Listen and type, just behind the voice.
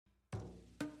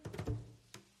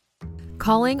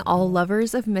Calling all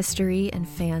lovers of mystery and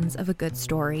fans of a good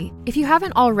story. If you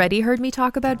haven't already heard me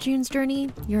talk about June's Journey,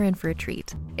 you're in for a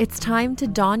treat. It's time to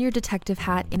don your detective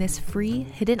hat in this free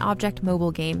hidden object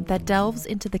mobile game that delves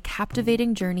into the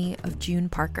captivating journey of June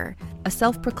Parker, a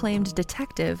self-proclaimed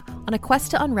detective on a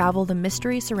quest to unravel the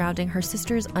mystery surrounding her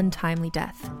sister's untimely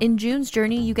death. In June's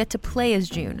Journey, you get to play as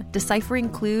June, deciphering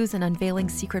clues and unveiling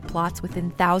secret plots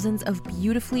within thousands of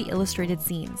beautifully illustrated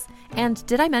scenes. And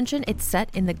did I mention it's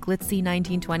set in the glitzy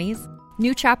 1920s?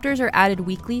 New chapters are added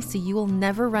weekly, so you will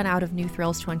never run out of new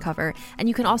thrills to uncover, and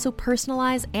you can also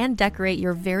personalize and decorate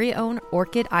your very own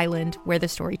Orchid Island where the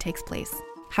story takes place.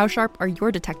 How sharp are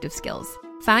your detective skills?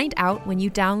 Find out when you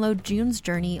download June's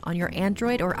Journey on your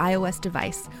Android or iOS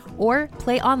device, or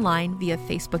play online via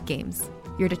Facebook Games.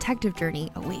 Your detective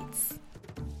journey awaits.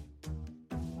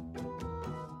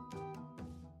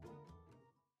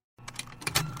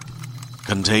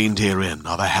 Contained herein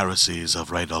are the heresies of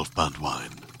Radolf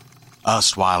Burntwine,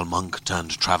 erstwhile monk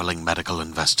turned traveling medical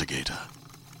investigator.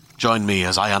 Join me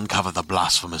as I uncover the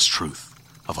blasphemous truth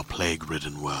of a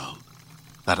plague-ridden world,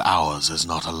 that ours is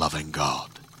not a loving God,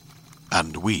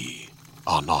 and we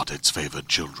are not its favored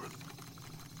children.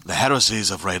 The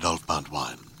heresies of Radolf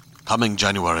Burntwine, coming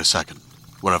January 2nd,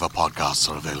 wherever podcasts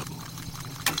are available.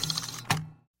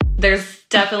 There's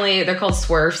definitely, they're called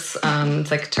swerfs.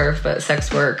 It's like turf, but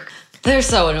sex work. They're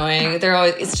so annoying. They're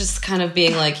always, it's just kind of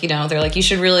being like, you know, they're like, you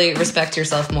should really respect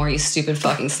yourself more, you stupid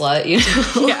fucking slut, you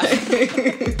know? Yeah.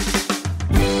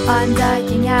 I'm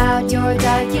dyking out, you're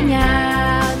dyking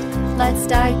out. Let's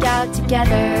dike out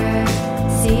together,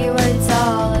 see what it's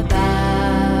all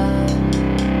about.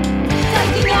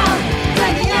 Dyking out,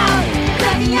 dyking out,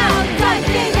 dyking out,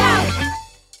 dyking out.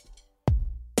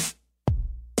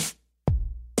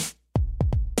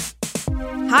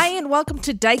 Hi, and welcome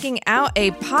to Dyking Out,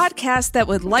 a podcast that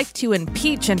would like to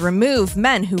impeach and remove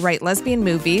men who write lesbian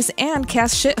movies and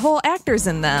cast shithole actors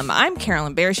in them. I'm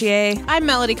Carolyn Bergier. I'm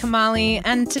Melody Kamali,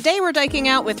 and today we're dyking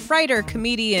out with writer,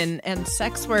 comedian, and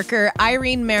sex worker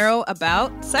Irene Marrow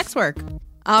about sex work.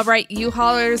 All right, you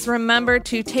haulers, remember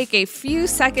to take a few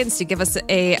seconds to give us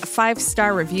a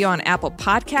 5-star review on Apple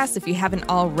Podcasts if you haven't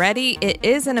already. It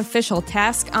is an official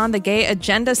task on the gay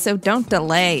agenda, so don't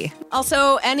delay.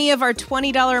 Also, any of our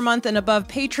 $20 a month and above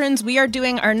patrons, we are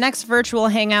doing our next virtual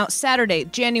hangout Saturday,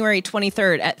 January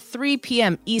 23rd at 3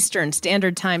 p.m. Eastern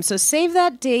Standard Time. So save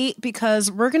that date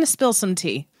because we're going to spill some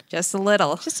tea. Just a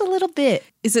little. Just a little bit.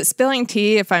 Is it spilling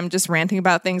tea if I'm just ranting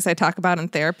about things I talk about in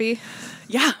therapy?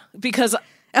 Yeah, because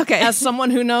okay, as someone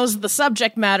who knows the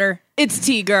subject matter, it's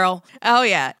tea, girl. Oh,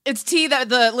 yeah. It's tea that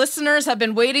the listeners have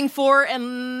been waiting for,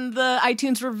 and the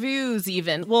iTunes reviews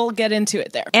even. We'll get into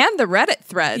it there. And the Reddit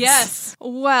threads. Yes.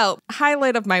 Well,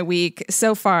 highlight of my week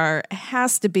so far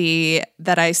has to be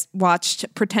that I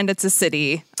watched Pretend It's a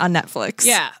City on Netflix.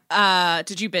 Yeah.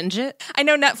 Did you binge it? I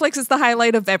know Netflix is the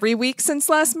highlight of every week since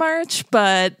last March,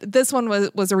 but this one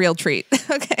was a real treat.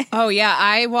 Okay. Oh, yeah.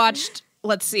 I watched,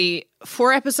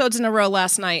 4 episodes in a row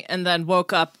last night, and then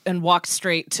woke up and walked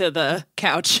straight to the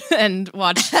couch and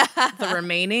watched the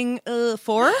remaining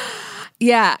 4.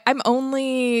 Yeah, I'm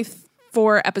only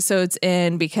 4 episodes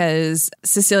in because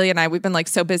Cecilia and I, we've been like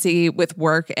so busy with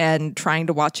work and trying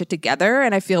to watch it together,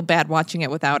 and I feel bad watching it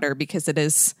without her because it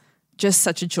is just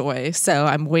such a joy. So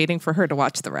I'm waiting for her to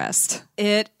watch the rest.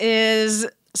 It is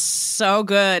so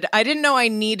good. I didn't know I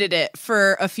needed it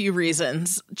for a few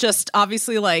reasons. Just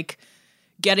obviously like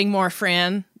getting more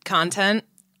Fran content.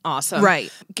 Awesome.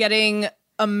 Right. Getting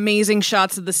amazing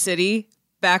shots of the city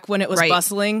back when it was right.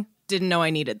 bustling. Didn't know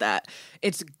I needed that.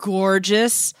 It's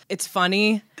gorgeous. It's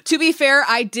funny. To be fair,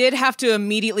 I did have to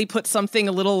immediately put something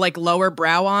a little like lower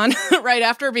brow on right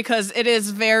after because it is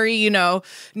very, New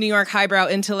York highbrow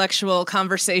intellectual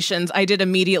conversations. I did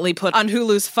immediately put on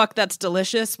Hulu's Fuck That's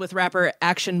Delicious with rapper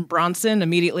Action Bronson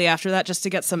immediately after that just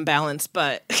to get some balance,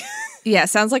 but... Yeah,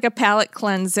 sounds like a palate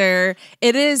cleanser.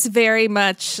 It is very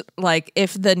much like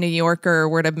if the New Yorker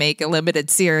were to make a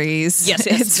limited series. Yes,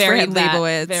 it's very Fran that,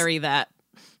 Lebowitz. very that.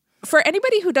 For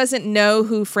anybody who doesn't know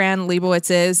who Fran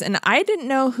Lebowitz is, and I didn't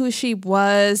know who she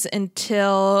was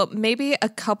until maybe a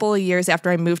couple of years after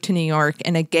I moved to New York,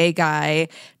 and a gay guy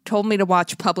told me to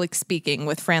watch Public Speaking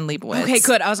with Fran Lebowitz. Okay,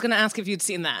 good. I was going to ask if you'd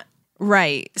seen that.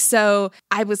 Right. So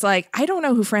I was like, I don't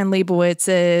know who Fran Lebowitz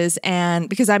is, and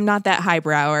because I'm not that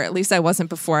highbrow, or at least I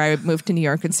wasn't before I moved to New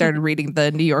York and started reading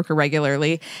The New Yorker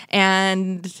regularly.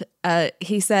 And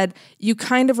he said, you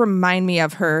kind of remind me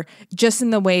of her just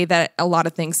in the way that a lot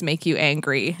of things make you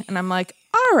angry. And I'm like,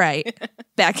 all right,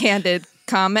 backhanded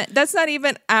comment. That's not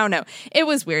even, I don't know. It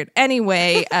was weird.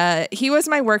 Anyway, he was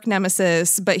my work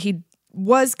nemesis, but he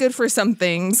was good for some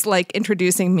things, like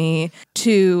introducing me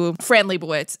to Fran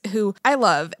Lebowitz, who I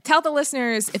love. Tell the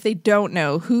listeners, if they don't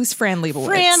know, who's Fran Lebowitz?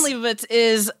 Fran Lebowitz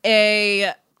is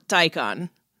a daikon,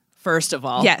 first of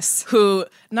all. Yes. Who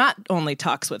not only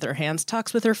talks with her hands,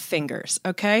 talks with her fingers,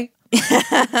 okay?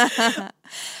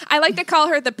 I like to call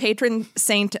her the patron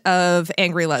saint of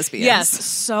angry lesbians. Yes,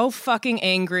 so fucking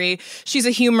angry. She's a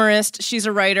humorist. She's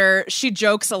a writer. She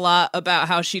jokes a lot about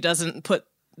how she doesn't put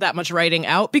that much writing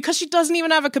out because she doesn't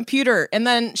even have a computer. And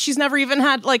then she's never even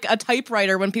had like a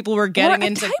typewriter when people were getting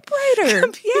into typewriter.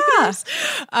 computers.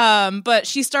 Yeah. But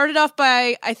she started off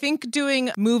by, I think,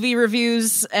 doing movie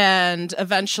reviews and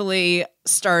eventually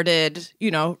started,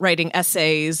 writing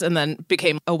essays and then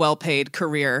became a well-paid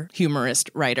career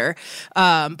humorist writer.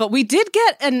 But we did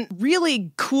get a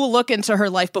really cool look into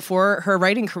her life before her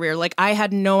writing career. Like, I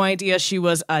had no idea she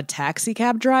was a taxi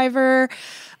cab driver.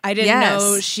 I didn't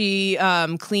know she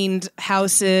cleaned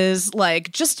houses,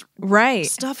 like just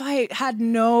stuff I had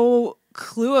no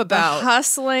clue about. A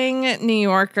hustling New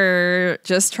Yorker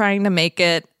just trying to make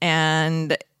it,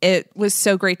 and it was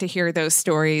so great to hear those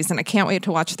stories, and I can't wait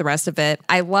to watch the rest of it.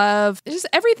 I love just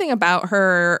everything about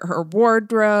her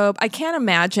wardrobe. I can't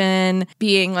imagine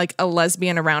being like a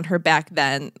lesbian around her back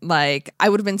then. Like, I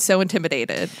would have been so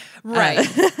intimidated. Right.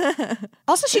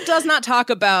 Also, she does not talk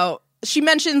about... She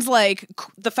mentions like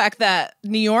the fact that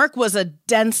New York was a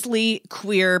densely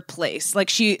queer place. Like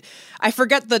I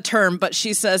forget the term, but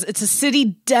she says it's a city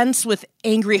dense with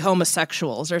angry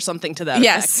homosexuals or something to that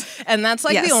effect. And that's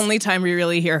like the only time we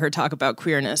really hear her talk about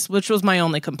queerness, which was my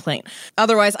only complaint.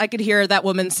 Otherwise, I could hear that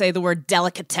woman say the word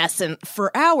delicatessen for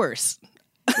hours.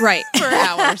 Right. For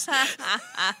hours.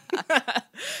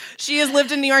 She has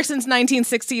lived in New York since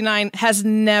 1969, has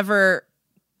never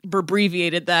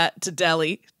abbreviated that to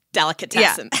deli.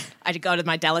 Delicatessen. Yeah. I go to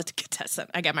my delicatessen.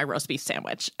 I get my roast beef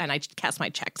sandwich and I cash my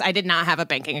checks. I did not have a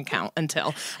banking account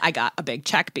until I got a big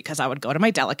check because I would go to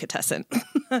my delicatessen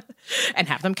and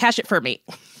have them cash it for me.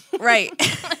 Right.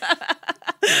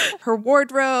 Her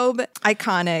wardrobe,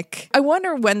 iconic. I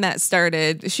wonder when that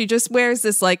started. She just wears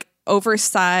this like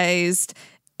oversized,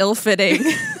 ill-fitting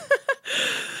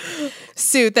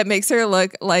suit that makes her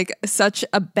look like such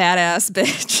a badass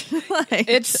bitch. Like,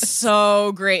 it's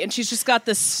so great. And she's just got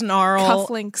this snarl.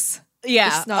 Cufflinks.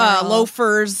 Yeah.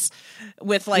 Loafers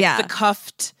with like the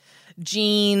cuffed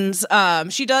jeans.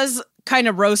 She does kind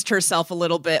of roast herself a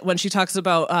little bit when she talks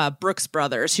about Brooks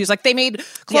Brothers. She's like, they made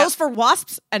clothes for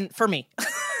wasps and for me.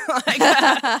 Like,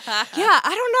 I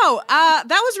don't know.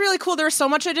 That was really cool. There was so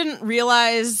much I didn't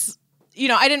realize.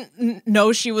 I didn't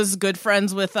know she was good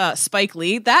friends with Spike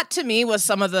Lee. That, to me, was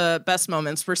some of the best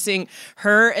moments. We're seeing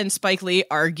her and Spike Lee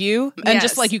argue. And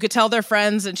just, like, you could tell they're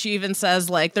friends. And she even says,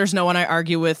 like, there's no one I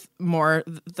argue with more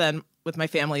than with my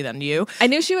family than you. I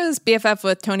knew she was BFF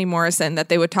with Toni Morrison, that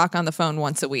they would talk on the phone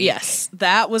once a week. Yes,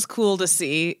 that was cool to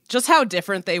see. Just how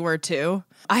different they were, too.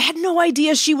 I had no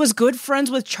idea she was good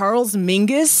friends with Charles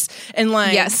Mingus and,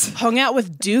 like, hung out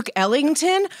with Duke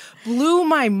Ellington. Blew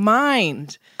my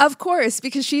mind. Of course,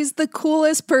 because she's the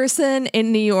coolest person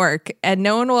in New York, and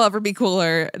no one will ever be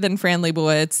cooler than Fran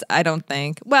Lebowitz, I don't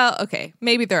think. Well, okay,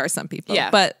 maybe there are some people,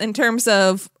 but in terms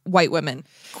of white women,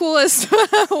 coolest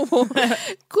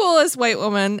white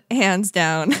woman, hands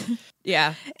down.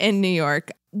 Yeah, in New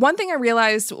York. One thing I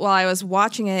realized while I was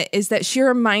watching it is that she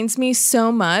reminds me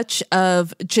so much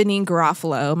of Janeane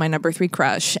Garofalo, my number 3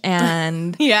 crush,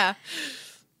 and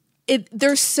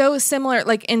they're so similar,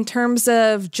 like in terms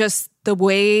of just the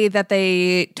way that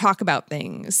they talk about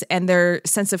things and their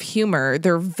sense of humor.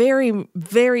 They're very,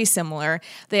 very similar.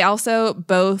 They also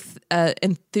both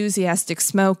enthusiastic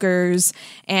smokers,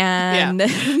 and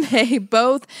they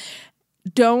both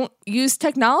don't use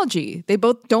technology. They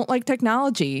both don't like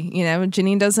technology.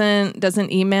 Janeane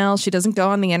doesn't email. She doesn't go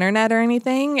on the internet or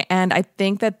anything. And I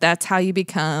think that that's how you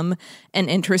become an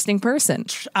interesting person.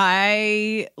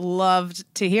 I loved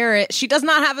to hear it. She does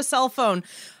not have a cell phone.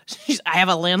 I have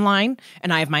a landline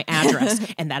and I have my address,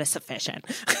 and that is sufficient.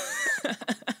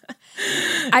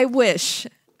 I wish.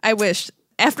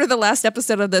 After the last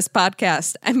episode of this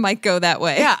podcast, I might go that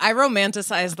way. Yeah, I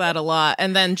romanticize that a lot.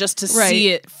 And then just to see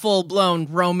it full-blown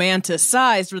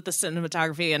romanticized with the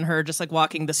cinematography and her just like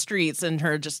walking the streets and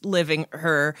her just living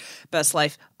her best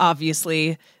life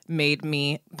obviously made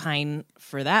me pine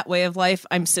for that way of life.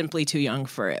 I'm simply too young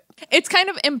for it. It's kind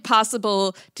of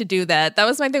impossible to do that. That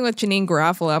was my thing with Janeane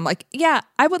Garofalo. I'm like, yeah,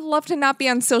 I would love to not be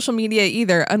on social media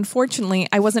either. Unfortunately,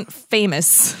 I wasn't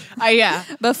famous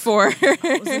before. I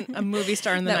wasn't a movie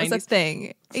star in the 90s. That was a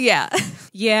thing. Yeah.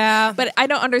 Yeah. But I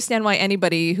don't understand why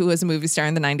anybody who was a movie star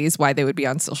in the 90s, why they would be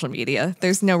on social media.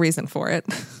 There's no reason for it.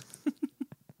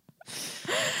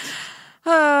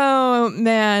 Oh,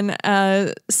 man.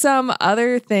 Some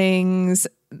other things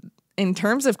in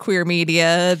terms of queer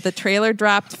media, the trailer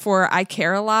dropped for I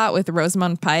Care a Lot with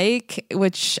Rosamund Pike,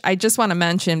 which I just want to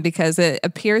mention because it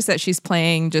appears that she's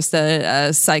playing just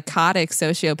a psychotic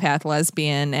sociopath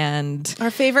lesbian. And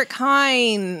Our favorite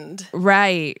kind.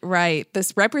 right.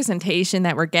 This representation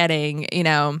that we're getting, you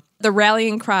know, the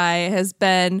rallying cry has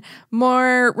been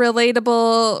more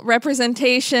relatable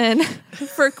representation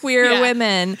for queer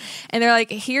women. And they're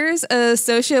like, here's a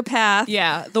sociopath.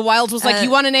 Yeah. The Wilds was like, you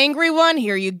want an angry one?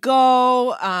 Here you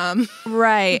go.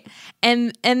 Right.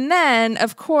 And then,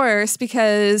 of course,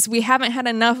 because we haven't had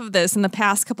enough of this in the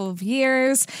past couple of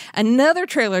years, another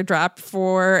trailer dropped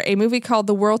for a movie called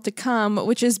The World to Come,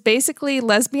 which is basically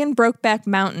Lesbian Brokeback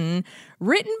Mountain,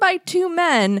 written by two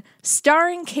men,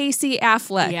 starring Casey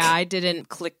Affleck. Yeah, I didn't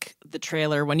click the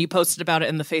trailer. When you posted about it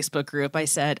in the Facebook group, I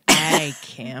said, I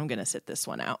can't. I'm going to sit this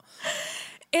one out.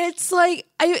 It's like,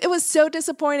 it was so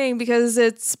disappointing because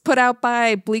it's put out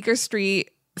by Bleecker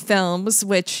Street Films,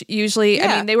 which usually,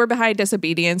 I mean, they were behind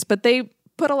Disobedience, but they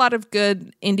put a lot of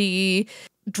good indie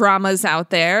dramas out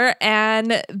there.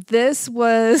 And this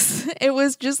was, it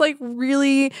was just like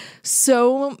really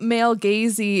so male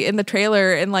gazy in the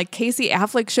trailer. And like Casey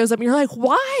Affleck shows up and you're like,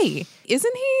 why?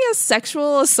 Isn't he a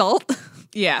sexual assault?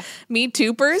 Yeah. Me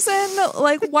Too person?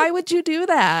 Like, why would you do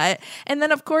that? And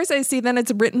then, of course, I see then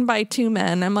it's written by two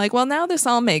men. I'm like, well, now this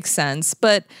all makes sense.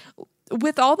 But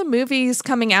with all the movies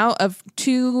coming out of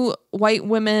two white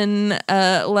women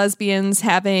lesbians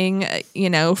having, you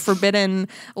know, forbidden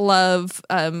love,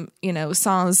 you know,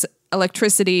 songs,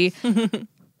 electricity,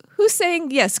 who's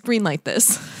saying, yes, greenlight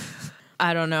this?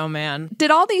 I don't know, man.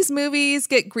 Did all these movies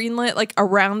get greenlit like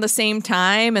around the same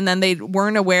time and then they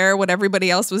weren't aware what everybody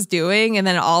else was doing? And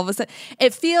then all of a sudden,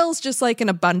 it feels just like an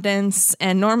abundance.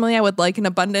 And normally I would like an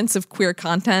abundance of queer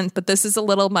content, but this is a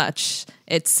little much.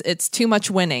 It's too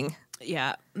much winning.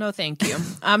 Yeah. No, thank you.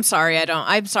 I'm sorry.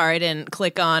 I'm sorry I didn't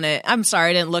click on it. I'm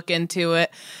sorry I didn't look into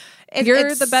it.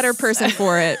 You're the better person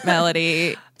for it,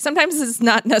 Melody. Sometimes it's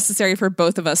not necessary for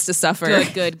both of us to suffer.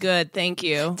 Good. Thank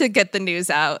you. To get the news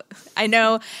out. I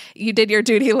know you did your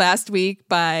duty last week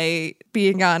by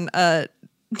being on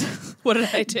What did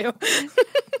I do?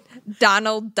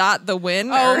 Donald the Win.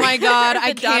 Oh my God.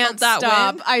 I The can't Donald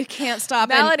stop. Win. I can't stop.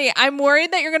 Melody, I'm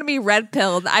worried that you're going to be red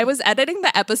pilled. I was editing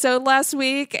the episode last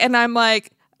week and I'm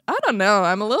like, I don't know.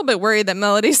 I'm a little bit worried that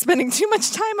Melody's spending too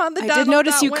much time on the I Donald did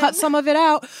notice you Win. cut some of it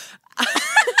out.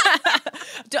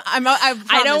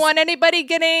 I don't want anybody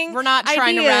getting We're not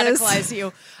trying to ideas. radicalize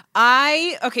you.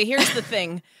 Okay, here's the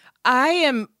thing. I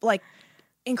am like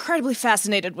incredibly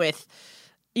fascinated with,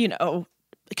 you know,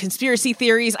 conspiracy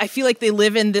theories. I feel like they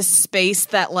live in this space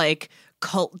that like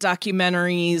cult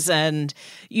documentaries and,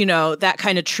 you know, that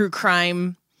kind of true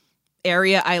crime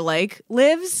area I like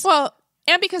lives. Well,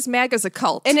 and because MAGA's a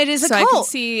cult. And it is a so cult. I can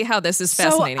see how this is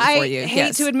fascinating for you. I hate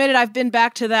Yes. to admit it, I've been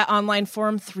back to that online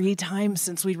forum 3 times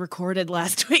since we recorded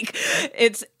last week.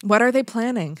 It's, What are they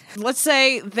planning? let's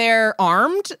say they're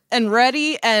armed and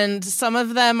ready, and some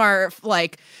of them are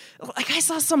like I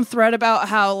saw some thread about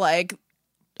how like,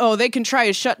 oh, they can try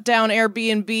to shut down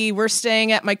Airbnb. We're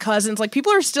staying at my cousin's. Like,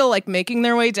 people are still like making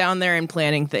their way down there and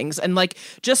planning things and like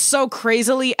just so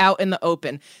crazily out in the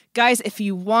open. Guys, if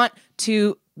you want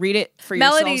to read it for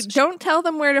Melody, yourselves. don't tell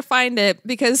them where to find it,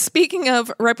 because speaking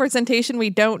of representation we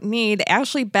don't need,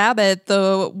 Ashley Babbitt,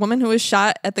 the woman who was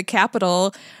shot at the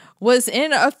Capitol, was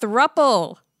in a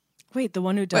throuple. Wait, the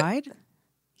one who died?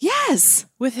 Yes.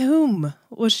 With whom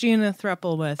was she in a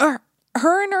throuple with?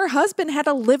 Her and her husband had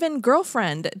a live-in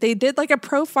girlfriend. They did like a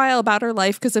profile about her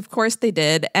life because of course they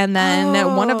did. And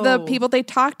then one of the people they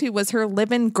talked to was her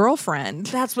live-in girlfriend.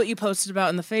 That's what you posted about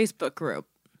in the Facebook group.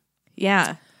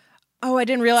 Yeah. Oh, I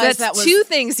didn't So realize that's that was... two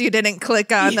things you didn't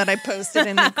click on that I posted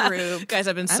in the group. Guys,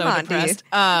 I've been so I'm on to you. depressed.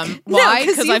 Why?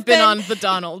 'cause Because you've I've been been- on the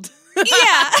Donald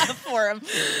Yeah. forum.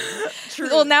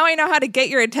 Well, now I know how to get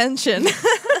your attention.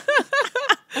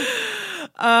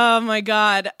 Oh my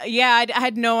God. Yeah, I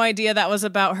had no idea that was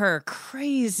about her.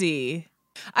 Crazy.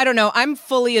 I don't know. I'm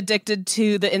fully addicted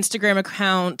to the Instagram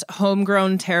account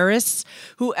Homegrown Terrorists.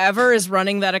 Whoever is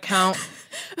running that account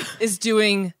is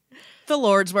doing the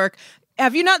Lord's work.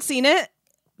 Have you not seen it?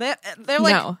 They're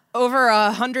like No. over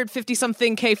 150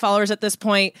 something K followers at this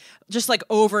point. Just like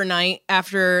overnight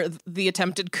after the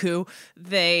attempted coup,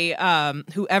 they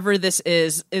whoever this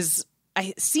is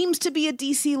seems to be a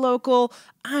DC local.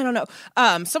 I don't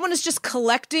know. Someone is just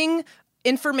collecting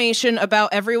information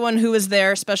about everyone who was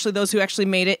there, especially those who actually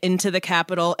made it into the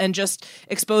Capitol, and just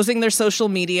exposing their social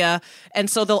media. And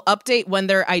so they'll update when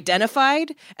they're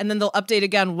identified, and then they'll update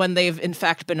again when they've in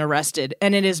fact been arrested.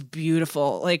 And it is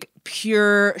beautiful, like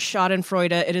pure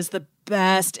Schadenfreude. It is the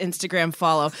best Instagram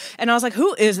follow. And I was like,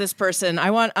 who is this person?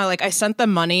 I sent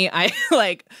them money.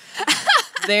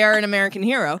 They are an American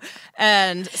hero.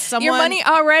 And someone... Your money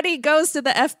already goes to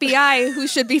the FBI, who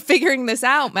should be figuring this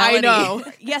out, Melody. I know.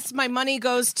 Yes, my money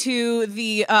goes to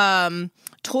the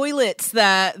toilets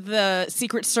that the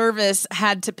Secret Service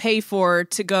had to pay for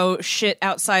to go shit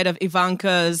outside of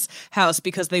Ivanka's house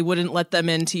because they wouldn't let them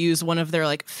in to use one of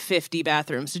their 50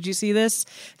 bathrooms. Did you see this?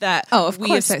 That of we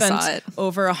have course I spent saw it.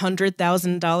 over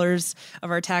 $100,000 of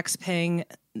our tax paying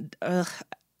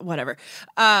whatever.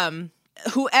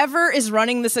 Whoever is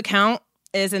running this account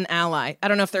is an ally. I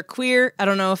don't know if they're queer. I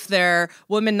don't know if they're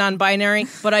women non-binary,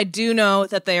 but I do know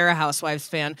that they are a Housewives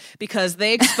fan because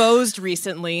they exposed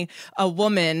recently a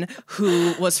woman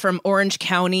who was from Orange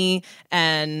County,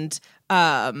 and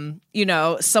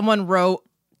someone wrote,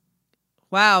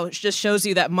 wow, it just shows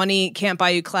you that money can't buy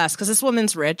you class, because this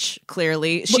woman's rich,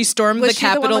 clearly. She stormed the Was she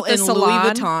the one Capitol with the in Louis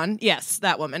salon? Vuitton. Yes,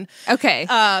 that woman. Okay.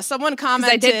 Someone Because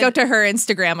commented. I did go to her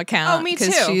Instagram account. Oh, me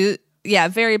 'cause too.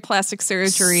 very plastic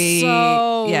surgery.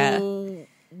 So Yeah.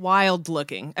 wild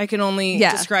looking. I can only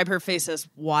Yeah. describe her face as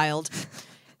wild.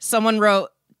 Someone wrote,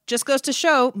 just goes to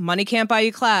show, money can't buy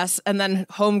you class. And then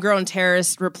Homegrown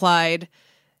Terrorist replied,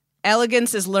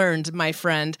 elegance is learned, my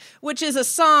friend, which is a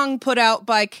song put out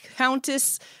by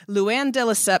Countess Luann de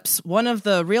Lesseps, one of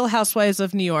the Real Housewives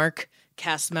of New York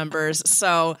cast members.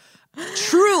 So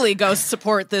truly go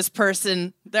support this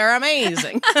person. They're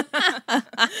amazing.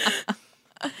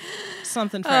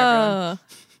 Something for everyone.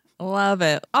 Love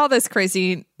it. All this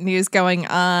crazy news going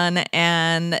on.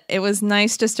 And it was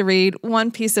nice just to read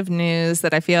one piece of news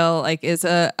that I feel like is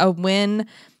a win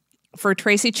for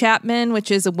Tracy Chapman, which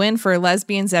is a win for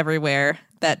lesbians everywhere.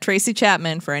 That Tracy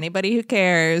Chapman, for anybody who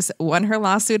cares, won her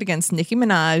lawsuit against Nicki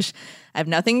Minaj. I have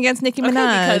nothing against Nicki Minaj,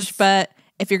 because- but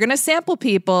if you're going to sample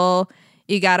people,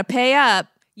 you got to pay up.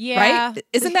 Yeah. Right?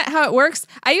 Isn't that how it works?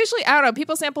 I don't know,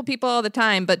 people sample people all the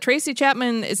time, but Tracy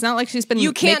Chapman, it's not like she's been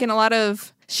You can't- making a lot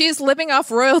of... She's living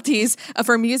off royalties of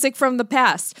her music from the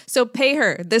past. So pay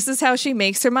her. This is how she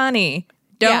makes her money.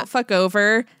 Don't Yeah. fuck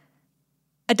over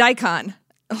a daikon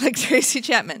like Tracy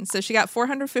Chapman. So she got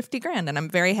 $450,000, and I'm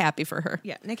very happy for her.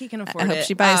 Yeah, Nikki can afford I it. hope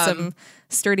she buys some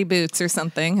sturdy boots or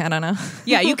something. I don't know.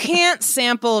 Yeah, you can't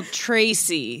sample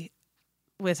Tracy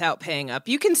without paying up.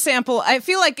 You can sample, I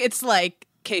feel like it's like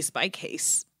case by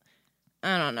case.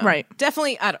 I don't know. Right.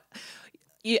 Definitely,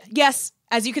 yes,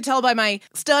 as you could tell by my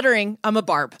stuttering, I'm a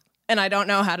barb, and I don't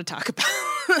know how to talk about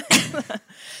it.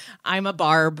 I'm a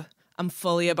barb. I'm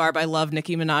fully a barb. I love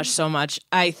Nicki Minaj so much.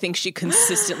 I think she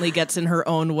consistently gets in her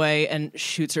own way and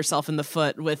shoots herself in the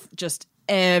foot with just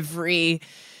every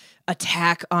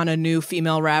attack on a new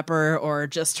female rapper or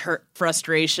just her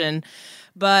frustration.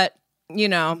 But,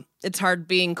 it's hard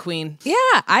being queen. Yeah,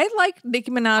 I like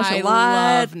Nicki Minaj a lot.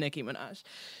 I love Nicki Minaj.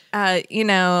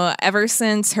 Ever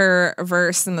since her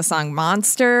verse in the song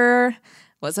Monster,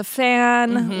 was a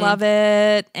fan, love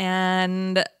it.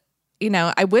 And,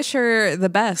 I wish her the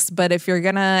best. But if you're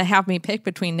going to have me pick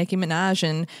between Nicki Minaj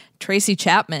and Tracy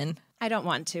Chapman, I don't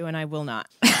want to, and I will not.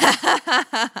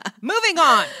 Moving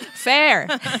on. fair.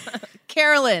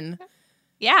 Carolyn,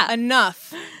 Yeah.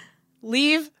 enough.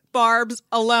 Leave barbs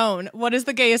alone. What is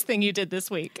the gayest thing you did this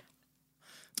week?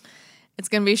 It's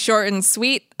going to be short and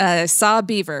sweet. Saw a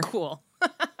beaver. Cool.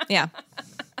 Yeah.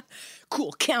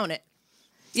 Cool. Count it.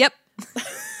 Yep.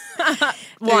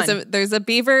 One. There's a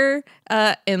beaver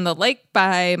in the lake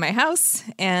by my house,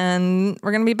 and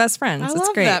we're gonna be best friends. I It's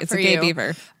love great. that It's for a gay you.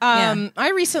 beaver. Yeah. I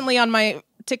recently on my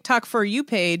TikTok For You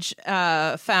page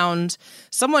found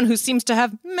someone who seems to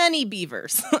have many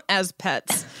beavers as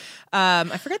pets.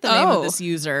 I forget the name of this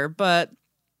user, but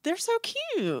they're so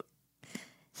cute.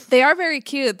 They are very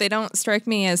cute. They don't strike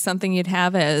me as something you'd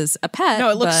have as a pet. No,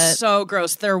 it looks but so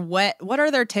gross. They're wet. What are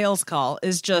their tails called?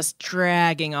 Is just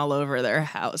dragging all over their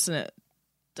house, and it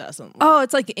doesn't. Look Oh,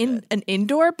 it's like an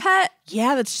indoor pet?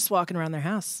 yeah, that's just walking around their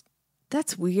house.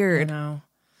 That's You weird. know.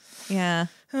 Yeah.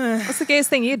 What's the gayest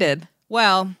thing you did?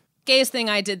 Well, gayest thing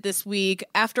I did this week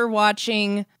after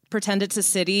watching Pretend It's a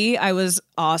City, I was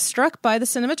awestruck by the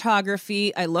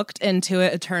cinematography. I looked into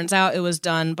it. It turns out it was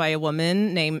done by a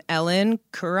woman named Ellen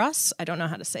Kuras. I don't know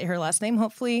how to say her last name.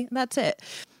 Hopefully that's it.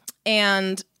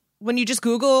 And when you just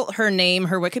Google her name,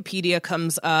 her Wikipedia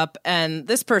comes up, and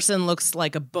this person looks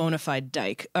like a bona fide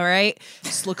dyke, all right?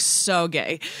 Just looks so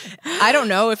gay. I don't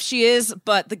know if she is,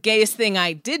 but the gayest thing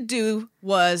I did do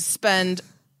was spend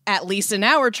at least an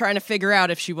hour trying to figure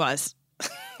out if she was.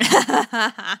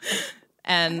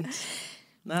 And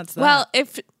that's that. Well,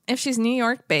 if she's New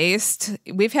York based,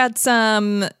 we've had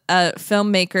some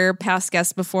filmmaker past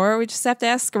guests before. We just have to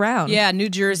ask around. Yeah, New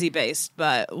Jersey based,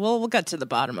 but we'll get to the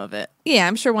bottom of it. Yeah,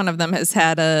 I'm sure one of them has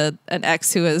had an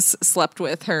ex who has slept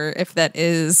with her, if that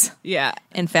is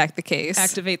in fact the case.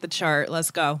 Activate the chart.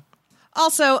 Let's go.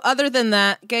 Also, other than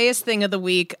that, gayest thing of the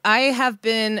week, I have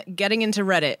been getting into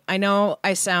Reddit. I know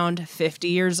I sound 50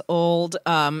 years old.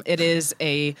 It is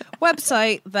a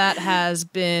website that has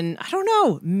been, I don't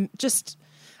know,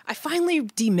 I finally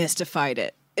demystified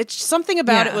it. It's something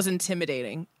about it was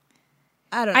intimidating.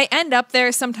 I don't know. I end up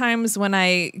there sometimes when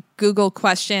I Google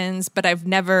questions, but I've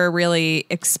never really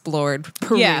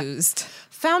perused.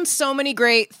 Found so many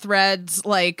great threads,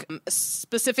 like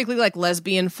specifically like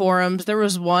lesbian forums. There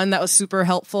was one that was super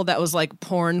helpful that was like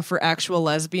porn for actual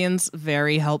lesbians.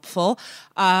 Very helpful.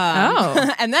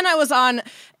 And then I was on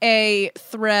a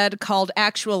thread called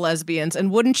Actual Lesbians. And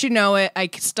wouldn't you know it, I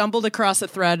stumbled across a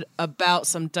thread about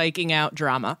some dyking out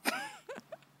drama.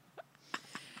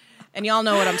 And y'all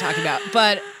know what I'm talking about.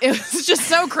 But it was just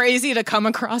so crazy to come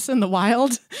across in the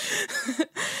wild.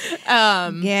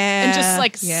 And just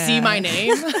like see my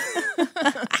name.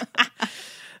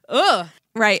 Ugh.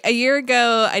 Right. A year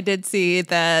ago, I did see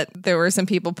that there were some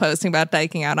people posting about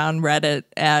dyking out on Reddit.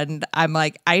 And I'm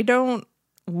like, I don't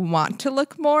want to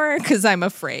look more because I'm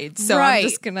afraid. So I'm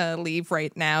just going to leave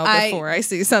right now before I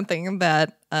see something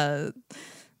that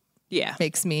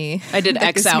makes me... I did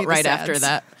X out right after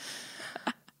that.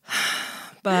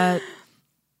 But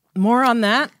more on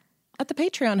that at the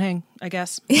Patreon hang, I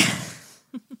guess.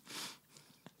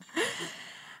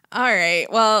 All right.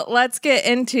 Well, let's get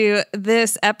into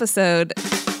this episode.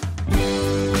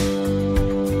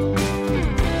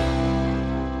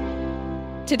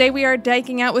 Today we are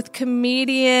diking out with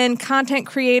comedian, content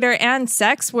creator, and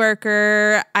sex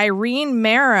worker Irene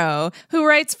Marrow, who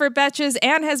writes for Betches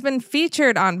and has been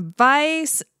featured on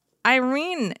Vice.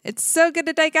 Irene, it's so good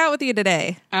to dike out with you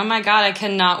today. Oh my God, I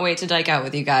cannot wait to dike out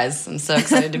with you guys. I'm so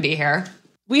excited to be here.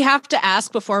 We have to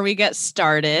ask before we get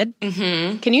started.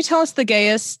 Mm-hmm. Can you tell us the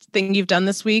gayest thing you've done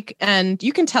this week? And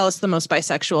you can tell us the most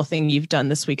bisexual thing you've done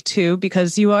this week too,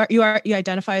 because you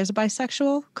identify as a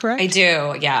bisexual, correct? I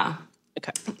do, yeah.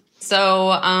 Okay. So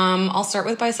I'll start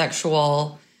with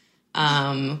bisexual.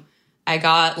 I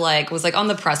was on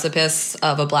the precipice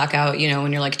of a blackout, you know,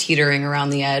 when you're like teetering around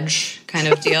the edge kind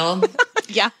of deal.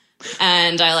 Yeah.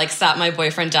 And I sat my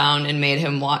boyfriend down and made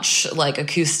him watch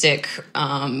acoustic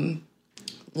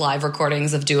live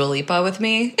recordings of Dua Lipa with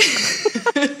me.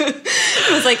 I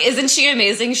was like, isn't she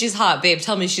amazing? She's hot, babe.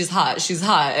 Tell me she's hot. She's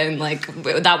hot. And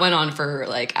that went on for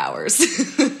hours.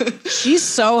 She's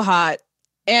so hot.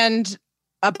 And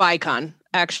a bicon,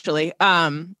 actually.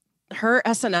 Her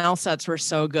SNL sets were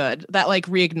so good that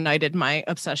reignited my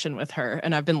obsession with her.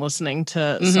 And I've been listening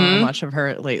to so much of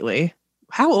her lately.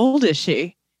 How old is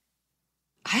she?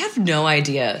 I have no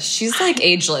idea. She's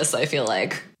ageless, I feel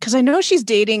like. Because I know she's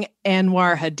dating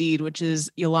Anwar Hadid, which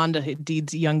is Yolanda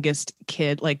Hadid's youngest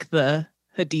kid, the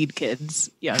Hadid kids.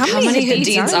 How many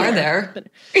Hadids are there?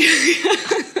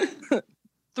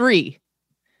 3.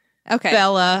 Okay.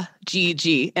 Bella,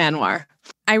 Gigi, Anwar.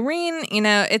 Irene,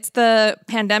 it's the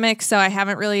pandemic, so I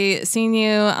haven't really seen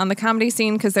you on the comedy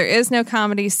scene because there is no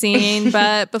comedy scene.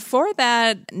 But before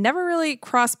that, never really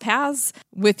crossed paths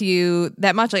with you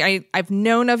that much. I've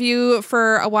known of you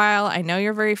for a while. I know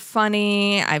you're very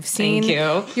funny. I've seen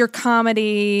your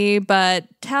comedy, but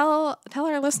tell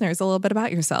our listeners a little bit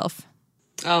about yourself.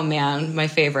 Oh man, my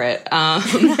favorite.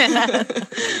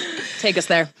 Take us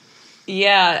there.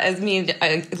 Yeah, I mean,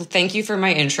 thank you for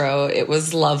my intro. It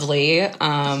was lovely.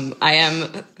 I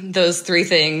am those 3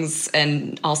 things,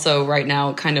 and also right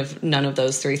now, kind of none of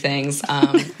those 3 things.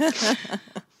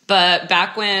 But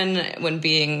back when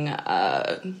being,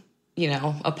 a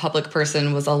public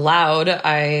person was allowed,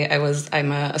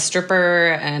 I'm a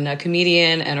stripper and a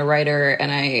comedian and a writer,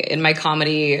 and in my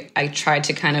comedy, I tried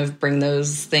to kind of bring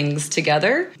those things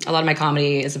together. A lot of my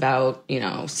comedy is about,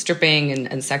 stripping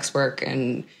and sex work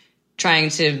and trying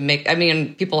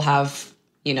to people have,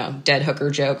 dead hooker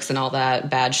jokes and all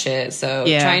that bad shit. So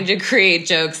trying to create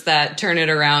jokes that turn it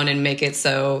around and make it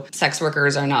so sex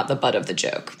workers are not the butt of the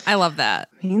joke. I love that.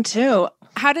 Me too.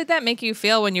 How did that make you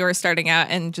feel when you were starting out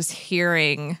and just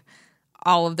hearing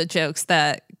all of the jokes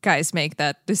that guys make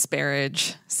that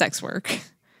disparage sex work?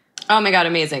 Oh my God,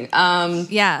 amazing.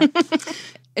 Yeah.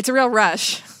 It's a real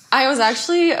rush. I was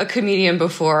actually a comedian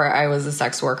before I was a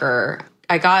sex worker.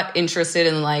 I got interested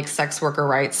in sex worker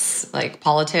rights,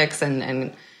 politics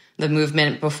and the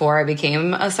movement before I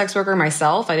became a sex worker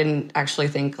myself. I didn't actually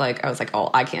think like, I was like, oh,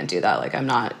 I can't do that. Like, I'm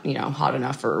not, hot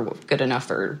enough or good enough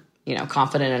or,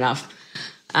 confident enough.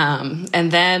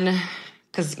 And then,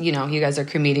 because, you guys are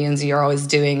comedians, you're always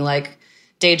doing like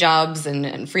day jobs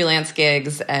and freelance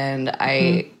gigs. And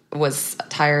I was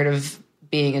tired of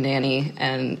being a nanny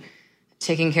and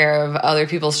taking care of other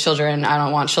people's children. I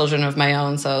don't want children of my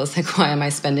own. So I was like, why am I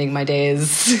spending my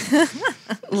days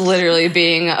literally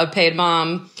being a paid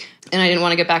mom? And I didn't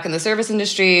want to get back in the service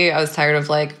industry. I was tired of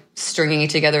like stringing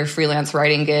together freelance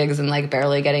writing gigs and like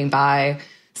barely getting by.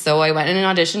 So I went in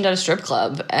and auditioned at a strip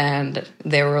club and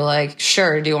they were like,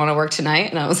 sure, do you want to work tonight?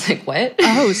 And I was like, what?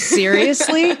 Oh,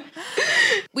 seriously?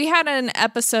 We had an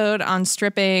episode on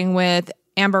stripping with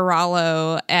Amber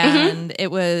Rollo, and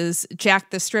it was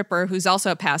Jack the Stripper, who's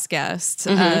also a past guest.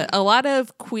 A lot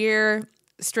of queer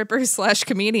strippers /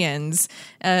 comedians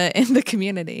in the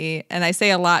community. And I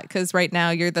say a lot because right now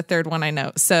you're the third one I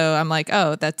know. So I'm like,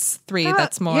 oh, that's 3.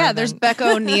 That's more. Yeah, there's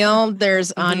Becca O'Neill.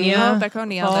 There's Anya. Oh, Becca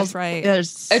O'Neill. That's right.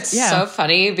 It's so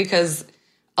funny because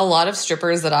a lot of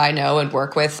strippers that I know and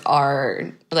work with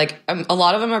are like, a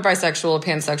lot of them are bisexual,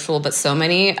 pansexual, but so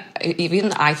many,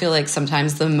 even I feel like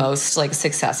sometimes the most like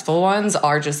successful ones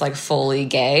are just like fully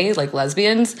gay, like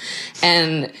lesbians.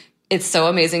 And it's so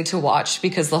amazing to watch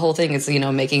because the whole thing is,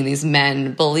 making these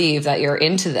men believe that you're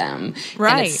into them.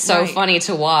 Right. And it's so funny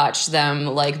to watch them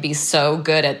like be so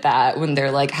good at that when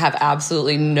they're like have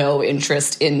absolutely no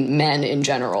interest in men in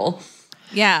general.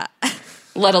 Yeah.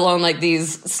 Let alone like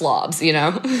these slobs, Yeah.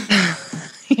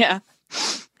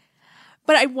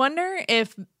 But I wonder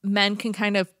if men can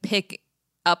kind of pick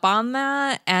up on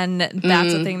that, and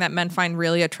that's the thing that men find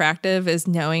really attractive is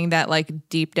knowing that like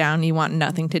deep down you want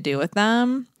nothing to do with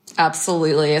them.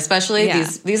 Absolutely. Especially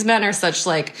these men are such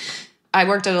like, I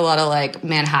worked at a lot of like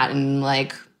Manhattan,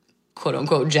 like quote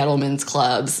unquote gentlemen's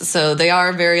clubs. So they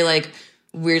are very like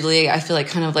weirdly, I feel like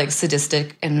kind of like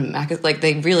sadistic and like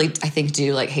they really, I think,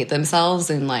 do like hate themselves.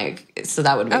 And like, so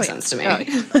that would make sense to me.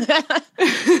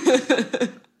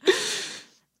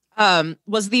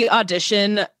 Was the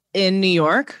audition in New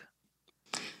York?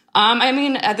 I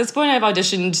mean, at this point, I've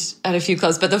auditioned at a few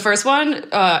clubs, but the first one,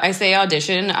 I say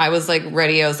audition, I was like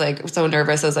ready. I was like so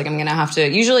nervous. I was like, I'm going to have to,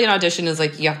 usually an audition is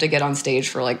like, you have to get on stage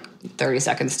for like 30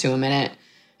 seconds to a minute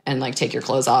and like take your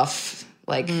clothes off,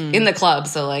 like in the club.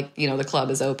 So like, the club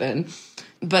is open.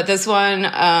 But this one,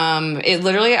 it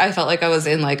literally, I felt like I was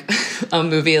in like a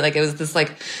movie. Like it was this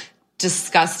like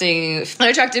disgusting,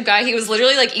 unattractive guy. He was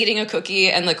literally like eating a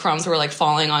cookie and the crumbs were like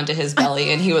falling onto his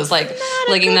belly and he was like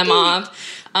licking them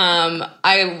off.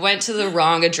 I went to the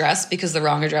wrong address because the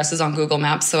wrong address is on Google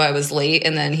Maps. So I was late.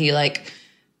 And then he like,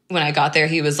 when I got there,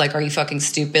 he was like, are you fucking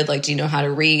stupid? Like, do you know how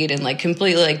to read? And like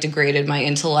completely like degraded my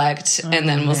intellect. And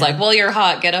then was like, well, you're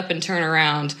hot. Get up and turn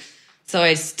around. So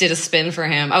I did a spin for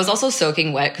him. I was also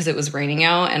soaking wet because it was raining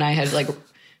out and I had like,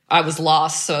 I was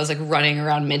lost. So I was like running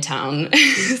around Midtown.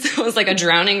 So I was like a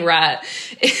drowning rat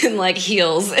in like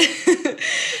heels.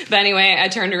 But anyway, I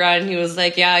turned around and he was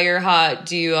like, yeah, you're hot.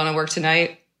 Do you want to work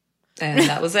tonight? And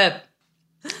that was it.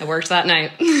 I worked that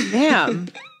night. Damn.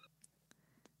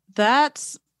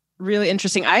 That's really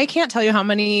interesting. I can't tell you how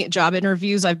many job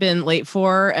interviews I've been late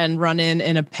for and run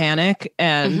in a panic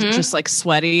and just like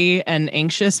sweaty and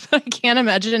anxious. But I can't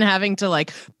imagine having to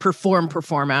like perform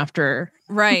after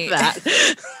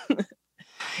that.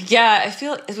 Yeah, I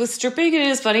feel with stripping, it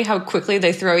is funny how quickly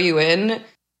they throw you in.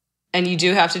 And you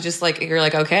do have to just like, you're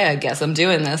like, okay, I guess I'm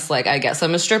doing this. Like, I guess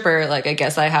I'm a stripper. Like, I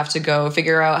guess I have to go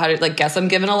figure out how to, like, guess I'm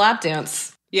giving a lap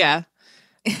dance. Yeah.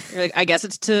 You're like, I guess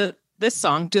it's to this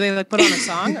song. Do they like put on a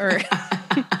song or?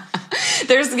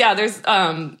 There's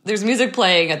music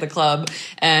playing at the club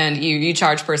and you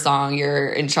charge per song. You're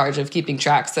in charge of keeping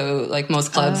track. So like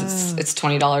most clubs, it's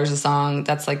 $20 a song.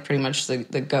 That's like pretty much the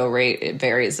go rate. It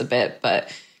varies a bit, but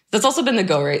that's also been the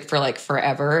go rate for like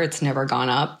forever. It's never gone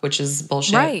up, which is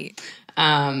bullshit. Right.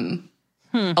 A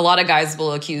lot of guys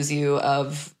will accuse you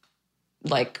of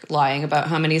like lying about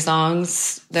how many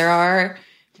songs there are.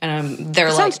 And they're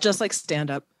it like, sounds just like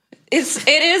stand up. It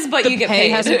is, but you get pay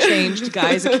paid. Hasn't changed.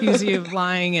 Guys accuse you of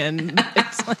lying and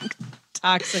it's like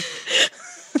toxic.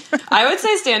 I would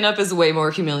say stand up is way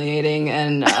more humiliating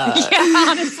and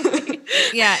honestly.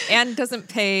 Yeah, and doesn't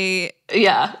pay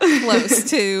yeah close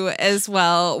to as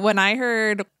well. When I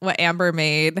heard what Amber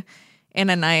made in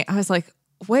a night, I was like,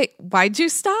 wait, why'd you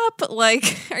stop?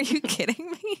 Like, are you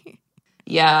kidding me?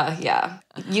 Yeah.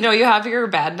 You have your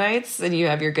bad nights and you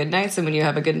have your good nights. And when you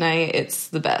have a good night, it's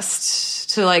the best.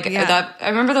 To like that. I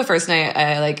remember the first night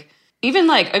even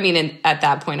like, I mean, at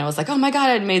that point I was like, oh my God,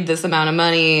 I'd made this amount of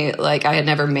money. Like I had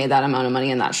never made that amount of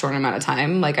money in that short amount of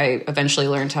time. Like I eventually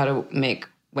learned how to make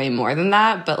way more than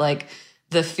that. But like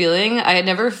the feeling, I had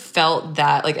never felt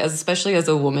that, like, especially as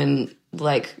a woman,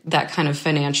 like that kind of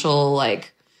financial,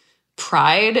 like,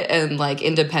 pride and like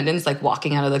independence, like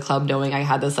walking out of the club knowing I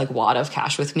had this like wad of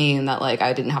cash with me and that like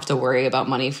I didn't have to worry about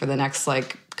money for the next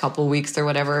like couple weeks or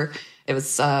whatever. It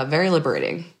was very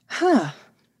liberating.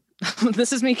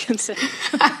 This is me considering.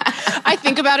 I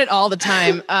think about it all the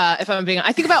time. If I'm being,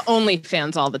 I think about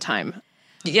OnlyFans all the time.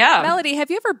 Yeah. Melody, have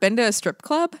you ever been to a strip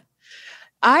club?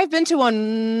 I've been to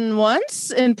one once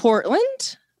in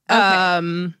Portland.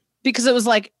 Okay. Because it was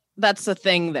like, that's the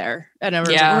thing there. And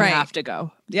I have to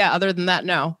go. Yeah. Other than that,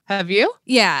 no. Have you?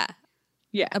 Yeah.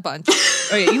 Yeah. A bunch.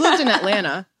 Oh yeah. You lived in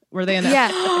Atlanta. Were they in that? Yeah.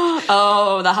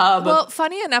 Oh, the hub. Well,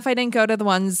 funny enough, I didn't go to the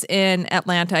ones in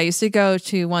Atlanta. I used to go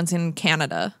to ones in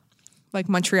Canada, like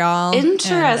Montreal.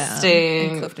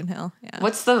 Interesting. And Clifton Hill. Yeah.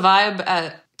 What's the vibe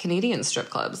at Canadian strip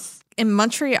clubs? In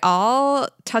Montreal,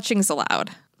 touching's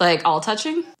allowed. Like all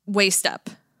touching? Waist up.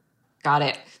 Got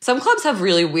it. Some clubs have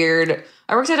really weird.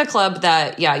 I worked at a club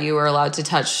that, yeah, you were allowed to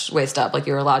touch waist up, like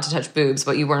you were allowed to touch boobs,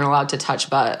 but you weren't allowed to touch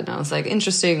butt. And I was like,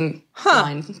 interesting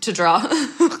line to draw.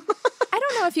 I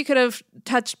don't know if you could have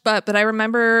touched butt, but I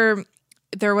remember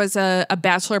there was a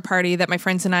bachelor party that my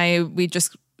friends and we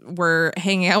just were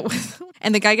hanging out with.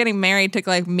 And the guy getting married took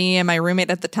like me and my roommate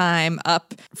at the time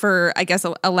up for, I guess,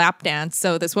 a lap dance.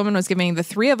 So this woman was giving the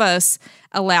three of us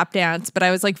a lap dance, but I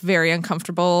was like very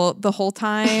uncomfortable the whole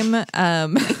time.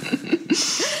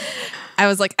 I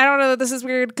was like, I don't know, this is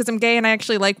weird because I'm gay and I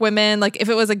actually like women. Like if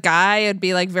it was a guy, it'd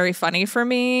be like very funny for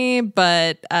me.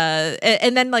 But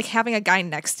and then like having a guy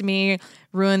next to me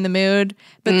ruined the mood.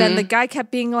 But then the guy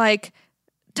kept being like,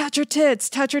 touch her tits,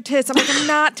 touch her tits. I'm like, I'm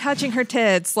not touching her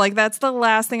tits. Like, that's the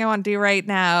last thing I want to do right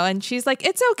now. And she's like,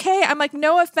 it's okay. I'm like,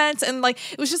 no offense. And like,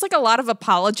 it was just like a lot of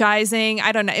apologizing.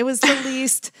 I don't know. It was the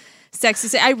least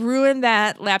sexy. I ruined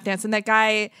that lap dance. And that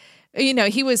guy, you know,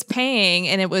 he was paying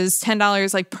and it was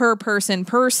 $10 like per person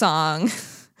per song.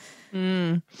 So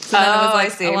then it was like I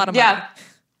see. a lot of money.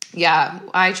 Yeah.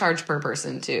 I charge per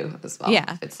person too as well.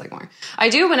 Yeah. It's like more. I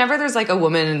do whenever there's like a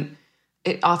woman,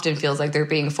 it often feels like they're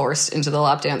being forced into the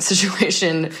lap dance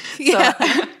situation. Yeah.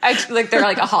 So I like they're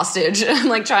like a hostage. I'm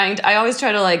like I always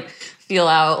try to like feel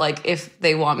out like if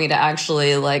they want me to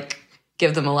actually like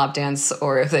give them a lap dance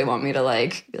or if they want me to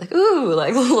like be like, ooh,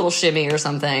 like a little shimmy or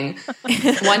something.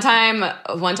 One time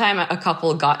a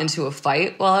couple got into a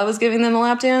fight while I was giving them a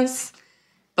lap dance,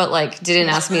 but like didn't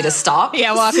ask me to stop.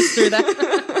 Yeah, walk us through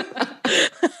that.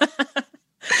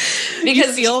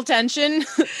 Because you feel tension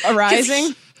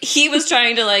arising. He was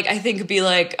trying to like, I think be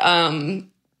like,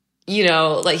 you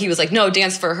know, like he was like, no,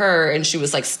 dance for her. And she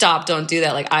was like, stop, don't do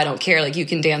that. Like, I don't care. Like you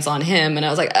can dance on him. And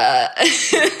I was like,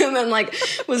 and then like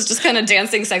was just kind of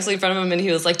dancing sexually in front of him. And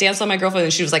he was like, dance on my girlfriend.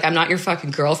 And she was like, I'm not your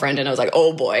fucking girlfriend. And I was like,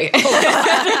 oh boy.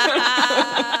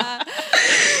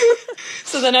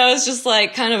 So then I was just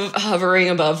like kind of hovering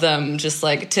above them, just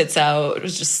like tits out. It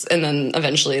was just, and then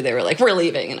eventually they were like, we're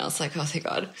leaving. And I was like, oh, thank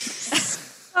God.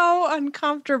 So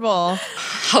uncomfortable.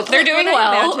 Hope they're doing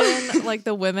well. Imagine like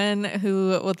the women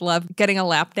who would love getting a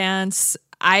lap dance.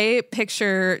 I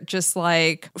picture just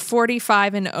like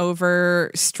 45 and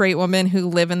over straight women who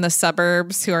live in the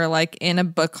suburbs who are like in a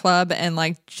book club and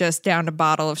like just down a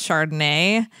bottle of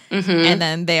Chardonnay. And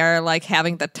then they are like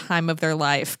having the time of their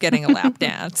life getting a lap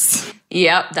dance.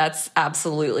 Yep, that's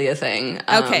absolutely a thing.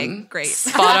 Okay, great.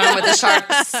 Spot on with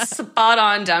the spot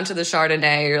on down to the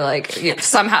Chardonnay. You're like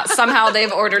somehow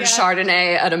they've ordered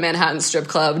Chardonnay at a Manhattan strip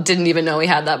club. Didn't even know we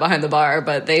had that behind the bar,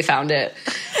 but they found it.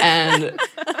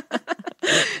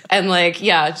 And like,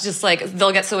 yeah, just like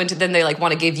they'll get so into, then they like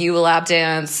want to give you a lap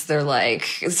dance. They're like,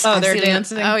 they're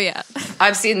dancing. Oh yeah.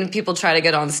 I've seen people try to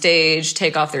get on stage,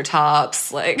 take off their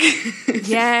tops, like.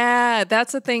 Yeah,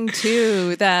 that's a thing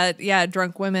too. That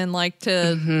drunk women like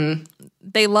to.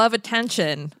 They love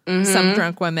attention. Some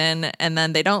drunk women, and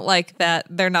then they don't like that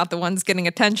they're not the ones getting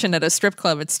attention at a strip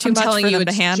club. It's too much for them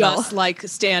to handle. Just like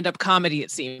stand-up comedy,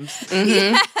 it seems.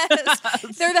 Yes.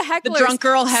 They're the hecklers. The drunk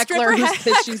girl heckler who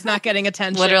Stripper says she's not getting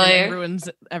attention. Literally. And ruins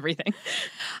everything.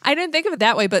 I didn't think of it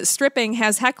that way, but stripping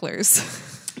has hecklers.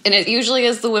 And it usually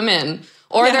is the women.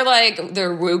 Or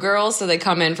they're woo girls, so they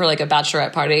come in for like a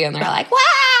bachelorette party and they're like,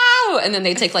 wow! And then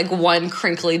they take like one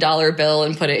crinkly dollar bill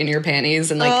and put it in your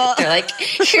panties and like they're like,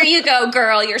 here you go,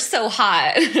 girl, you're so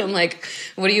hot. I'm like,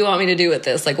 what do you want me to do with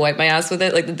this? Like wipe my ass with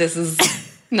it? Like this is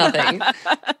nothing.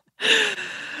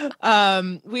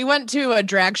 We went to a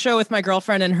drag show with my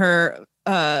girlfriend and her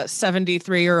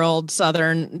 73-year-old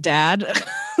Southern dad.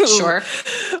 Sure.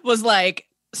 Was like,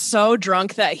 so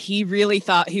drunk that he really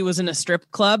thought he was in a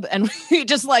strip club, and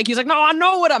he's like, no, I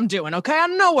know what I'm doing. Okay, I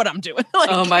know what I'm doing. Like,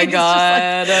 oh my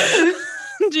God.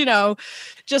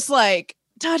 Just like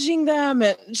touching them,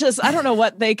 and just, I don't know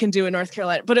what they can do in North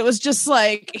Carolina, but it was just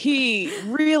like, he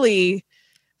really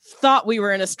thought we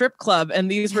were in a strip club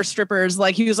and these were strippers.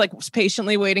 Like, he was like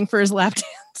patiently waiting for his lap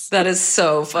dance. That is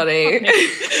so funny.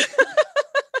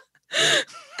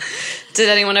 Did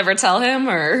anyone ever tell him,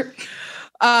 or?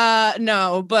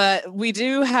 No, but we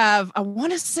do have, I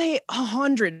want to say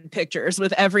 100 pictures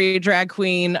with every drag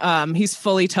queen. He's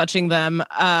fully touching them.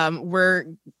 We're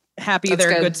happy. That's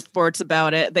they're good. good sports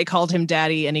about it. They called him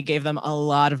daddy and he gave them a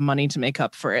lot of money to make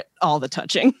up for it. All the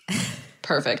touching.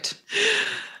 Perfect.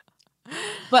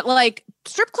 But like,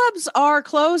 strip clubs are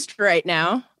closed right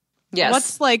now. Yes.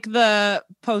 What's like the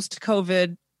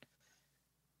post-COVID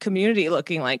community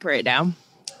looking like right now?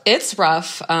 It's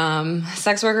rough.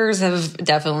 Sex workers have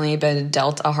definitely been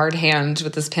dealt a hard hand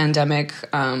with this pandemic.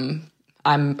 I'm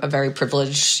a very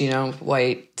privileged,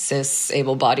 white, cis,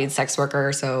 able-bodied sex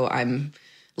worker, so I'm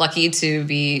lucky to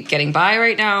be getting by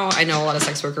right now. I know a lot of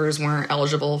sex workers weren't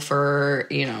eligible for,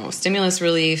 stimulus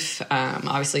relief.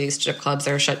 Obviously, strip clubs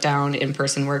are shut down.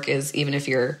 In-person work is, even if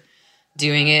you're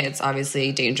doing it, it's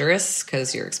obviously dangerous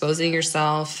because you're exposing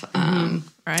yourself.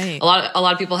 Right. A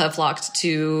lot of people have flocked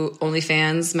to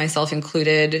OnlyFans, myself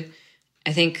included.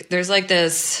 I think there's like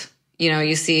this,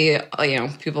 you see,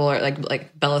 people are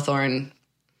like Bella Thorne,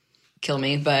 kill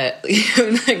me, but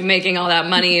like making all that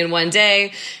money in one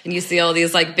day, and you see all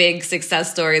these like big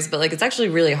success stories, but like it's actually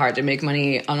really hard to make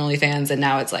money on OnlyFans, and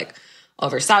now it's like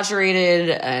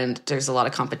oversaturated and there's a lot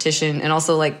of competition, and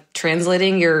also like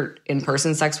translating your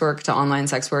in-person sex work to online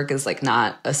sex work is like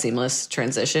not a seamless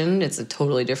transition. It's a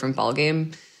totally different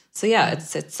ballgame. So yeah,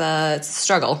 it's a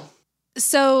struggle.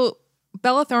 So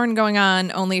Bella Thorne going on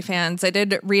OnlyFans, I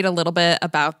did read a little bit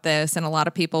about this and a lot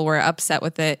of people were upset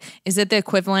with it. Is it the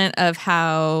equivalent of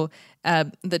how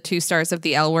the two stars of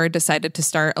the L Word decided to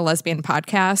start a lesbian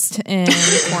podcast in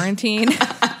quarantine?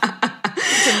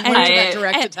 That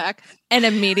direct attack. And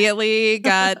immediately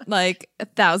got like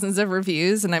thousands of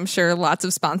reviews and I'm sure lots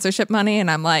of sponsorship money.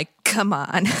 And I'm like, come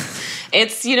on.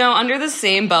 It's, under the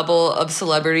same bubble of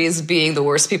celebrities being the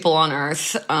worst people on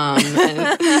earth,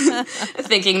 and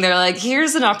thinking they're like,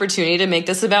 here's an opportunity to make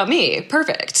this about me.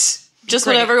 Perfect. Just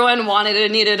what everyone wanted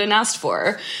and needed and asked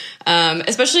for.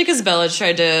 Especially because Bella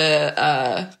tried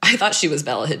to, I thought she was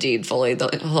Bella Hadid fully the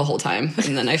whole time.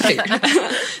 And then I figured,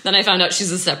 then I found out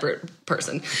she's a separate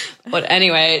person. But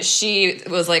anyway, she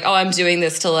was like, oh, I'm doing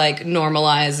this to like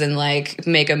normalize and like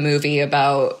make a movie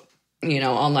about,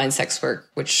 online sex work,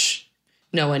 which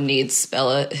no one needs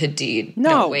Bella Hadid.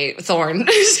 No, wait, Thorne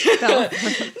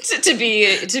to be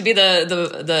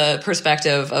the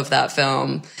perspective of that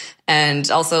film. And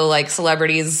also like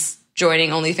celebrities joining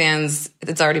OnlyFans,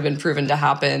 it's already been proven to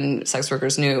happen. Sex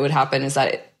workers knew it would happen. Is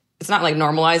that it's not like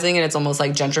normalizing it. It's almost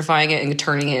like gentrifying it and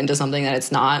turning it into something that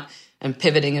it's not, and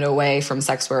pivoting it away from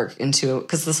sex work into,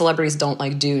 because the celebrities don't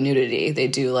like do nudity. They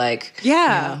do like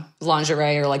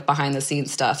lingerie or like behind the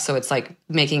scenes stuff. So it's like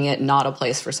making it not a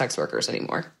place for sex workers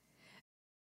anymore.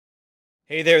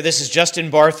 Hey there, this is Justin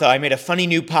Bartha. I made a funny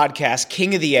new podcast,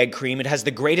 King of the Egg Cream. It has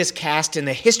the greatest cast in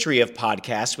the history of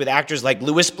podcasts with actors like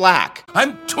Louis Black.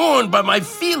 I'm torn by my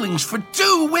feelings for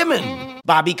two women.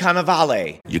 Bobby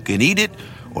Cannavale. You can eat it,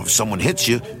 or if someone hits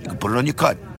you, you can put it on your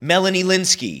cut. Melanie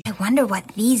Linsky. I wonder what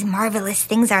these marvelous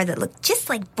things are that look just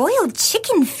like boiled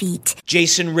chicken feet.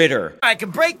 Jason Ritter. I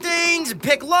can break things and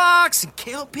pick locks and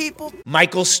kill people.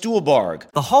 Michael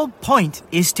Stuhlbarg. The whole point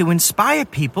is to inspire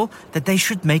people that they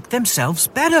should make themselves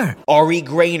better. Ari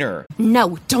Grainer.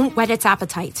 No, don't whet its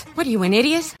appetite. What are you, an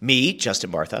idiot? Me,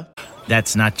 Justin Bartha.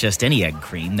 That's not just any egg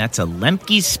cream, that's a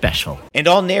Lemke's special. And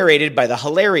all narrated by the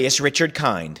hilarious Richard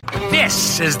Kind.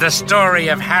 This is the story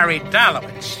of Harry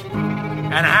Dalowitz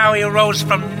and how he rose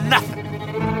from nothing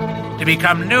to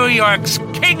become New York's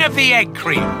King of the Egg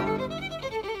Cream.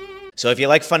 So if you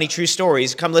like funny true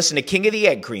stories, come listen to King of the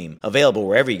Egg Cream, available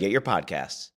wherever you get your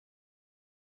podcasts.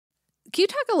 Can you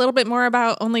talk a little bit more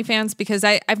about OnlyFans? Because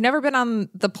I've never been on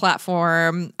the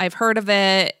platform. I've heard of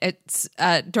it. It's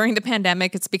during the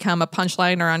pandemic, it's become a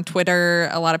punchline, or on Twitter,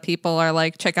 a lot of people are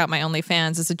like, check out my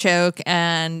OnlyFans as a joke.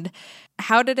 And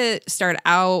how did it start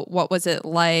out? What was it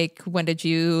like? When did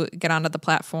you get onto the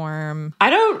platform? I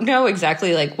don't know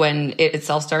exactly like when it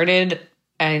itself started.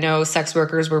 I know sex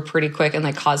workers were pretty quick, and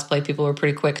like cosplay people were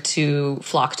pretty quick to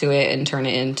flock to it and turn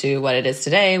it into what it is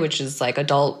today, which is like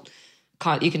adult.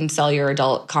 You can sell your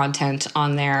adult content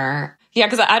on there. Yeah,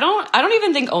 because I don't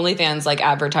even think OnlyFans like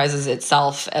advertises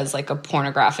itself as like a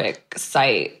pornographic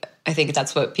site. I think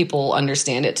that's what people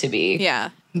understand it to be. Yeah.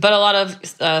 But a lot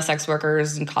of sex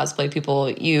workers and cosplay people,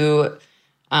 you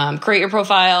create your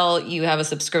profile, you have a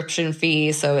subscription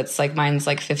fee. So it's like mine's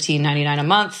like $15.99 a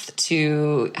month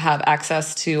to have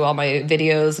access to all my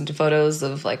videos and to photos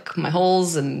of like my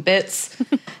holes and bits.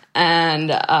 And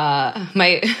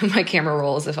my camera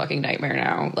roll is a fucking nightmare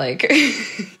now. Like,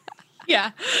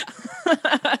 yeah,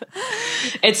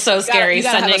 it's so scary you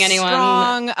gotta sending have a anyone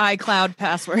strong iCloud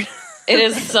password. It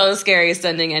is so scary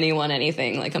sending anyone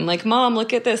anything. Like, I'm like, Mom,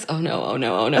 look at this. Oh no, oh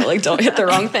no, oh no. Like, don't hit the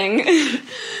wrong thing.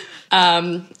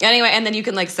 Anyway, and then you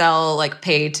can like sell, like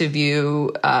pay to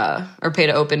view, or pay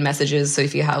to open messages. So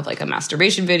if you have like a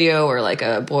masturbation video or like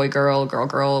a boy, girl,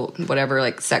 whatever,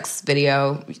 like sex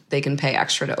video, they can pay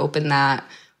extra to open that,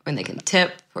 and they can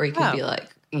tip, or you can be like,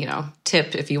 you know,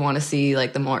 tip if you want to see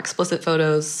like the more explicit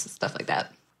photos, stuff like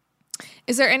that.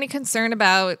 Is there any concern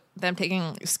about them taking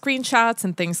screenshots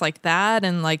and things like that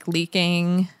and like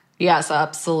leaking? Yes,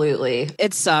 absolutely.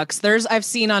 It sucks. I've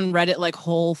seen on Reddit like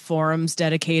whole forums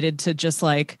dedicated to just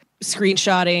like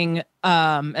screenshotting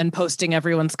and posting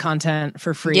everyone's content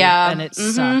for free. Yeah. And it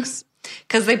sucks.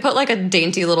 Because they put like a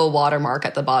dainty little watermark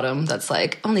at the bottom that's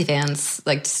like OnlyFans,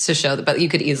 like to show that, but you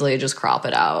could easily just crop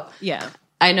it out. Yeah.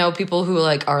 I know people who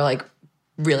like are like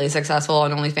really successful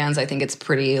on OnlyFans. I think it's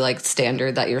pretty like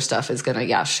standard that your stuff is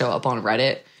gonna show up on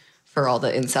Reddit for all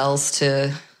the incels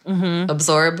to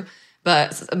absorb.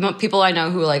 But people I know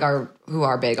who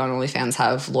are big on OnlyFans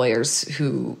have lawyers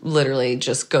who literally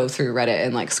just go through Reddit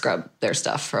and like scrub their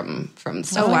stuff from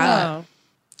stuff like that.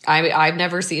 I've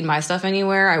never seen my stuff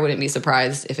anywhere. I wouldn't be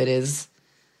surprised if it is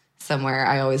somewhere.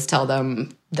 I always tell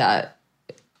them that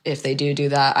if they do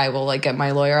that, I will like get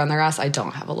my lawyer on their ass. I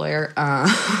don't have a lawyer.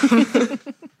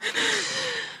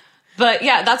 But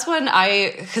yeah, that's when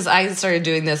because I started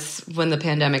doing this when the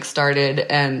pandemic started,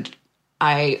 and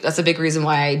that's a big reason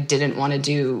why I didn't want to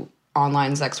do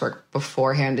online sex work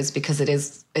beforehand, is because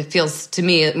it feels to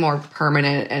me more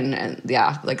permanent and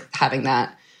like having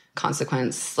that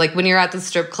consequence. Like when you're at the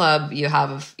strip club, you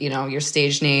have, you know, your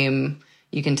stage name,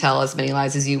 you can tell as many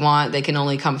lies as you want. They can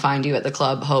only come find you at the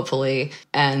club, hopefully.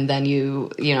 And then you're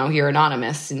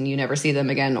anonymous and you never see them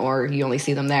again, or you only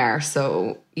see them there.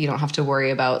 So you don't have to worry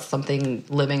about something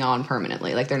living on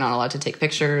permanently. Like they're not allowed to take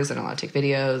pictures, they're not allowed to take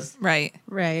videos. Right.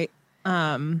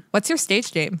 What's your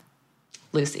stage name?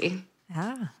 Lucy.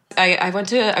 Ah. I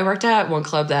worked at one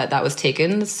club that was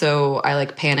taken, so I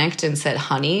like panicked and said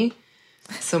Honey.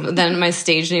 So then my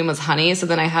stage name was Honey. So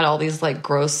then I had all these like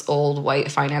gross old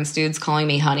white finance dudes calling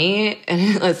me Honey, and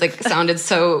it's like sounded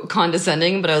so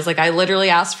condescending. But I was like, I literally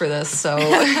asked for this, so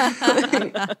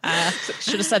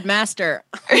should have said Master.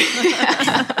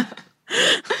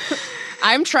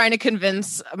 I'm trying to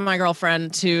convince my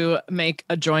girlfriend to make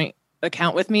a joint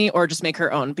account with me, or just make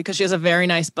her own, because she has a very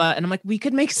nice butt, and I'm like, we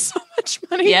could make so much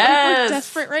money. Yes. We're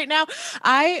desperate right now.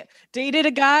 I dated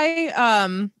a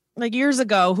guy like years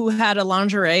ago who had a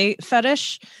lingerie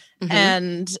fetish,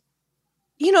 and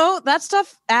you know that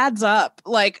stuff adds up.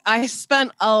 Like I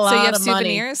spent a lot of money. So you have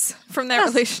souvenirs from that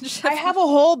relationship? I have a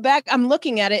whole bag. I'm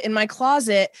looking at it in my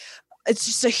closet. It's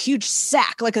just a huge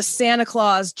sack, like a Santa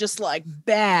Claus, just like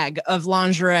bag of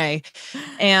lingerie.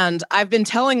 And I've been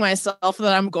telling myself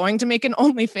that I'm going to make an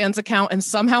OnlyFans account and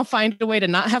somehow find a way to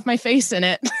not have my face in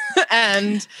it.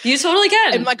 And you totally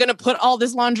can. Am I going to put all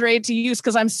this lingerie to use?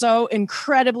 Because I'm so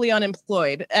incredibly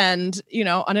unemployed, and you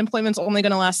know, unemployment's only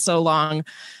going to last so long.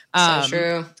 So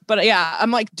true. But yeah,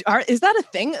 I'm like, is that a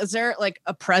thing? Is there like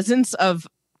a presence of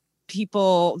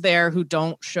people there who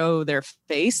don't show their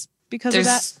face because of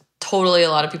that? Totally a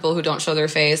lot of people who don't show their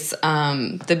face.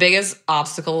 The biggest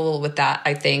obstacle with that,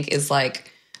 I think, is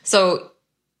like, so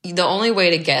the only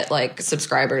way to get like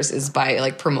subscribers is by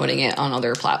like promoting it on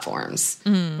other platforms.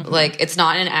 Like it's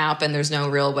not an app, and there's no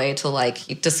real way to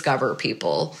like discover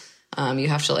people. You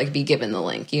have to like be given the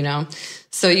link, you know?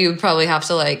 So you probably have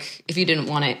to like, if you didn't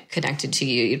want it connected to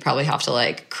you, you'd probably have to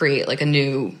like create like a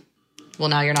new, well,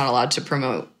 now you're not allowed to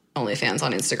promote OnlyFans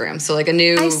on Instagram. So like a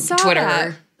new Twitter.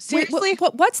 That. Seriously?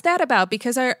 What's that about?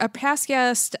 Because our past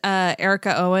guest,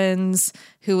 Erica Owens,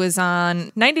 who was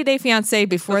on 90 Day Fiancé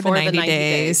before the 90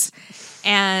 days,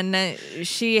 and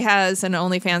she has an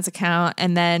OnlyFans account,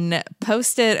 and then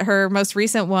posted, her most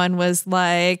recent one was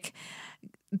like,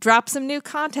 drop some new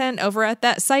content over at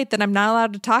that site that I'm not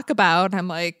allowed to talk about. I'm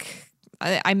like,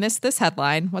 I missed this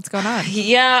headline. What's going on?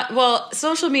 Yeah, well,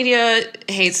 social media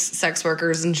hates sex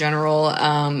workers in general.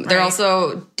 They're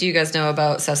also, do you guys know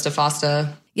about Sesta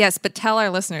Fosta? Yes, but tell our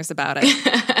listeners about it.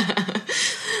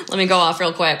 Let me go off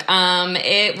real quick.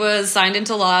 It was signed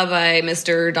into law by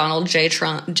Mr. Donald J.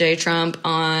 Trump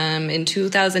in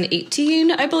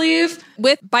 2018, I believe.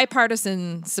 With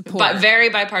bipartisan support. But very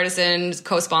bipartisan,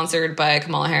 co-sponsored by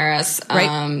Kamala Harris.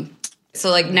 Right. So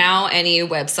like now any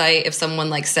website, if someone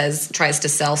like tries to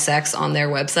sell sex on their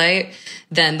website,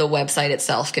 then the website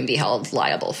itself can be held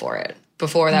liable for it.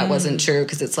 Before that wasn't true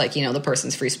because it's like, the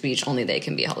person's free speech, only they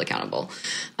can be held accountable.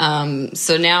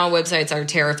 So now websites are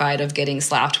terrified of getting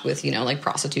slapped with, like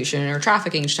prostitution or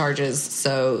trafficking charges.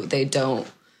 So they don't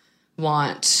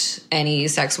want any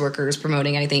sex workers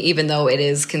promoting anything, even though it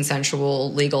is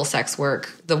consensual, legal sex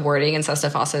work. The wording in Sesta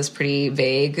Fossa is pretty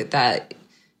vague that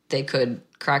they could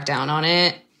crack down on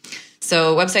it.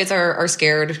 So websites are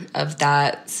scared of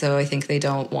that. So I think they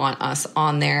don't want us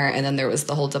on there. And then there was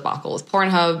the whole debacle with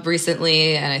Pornhub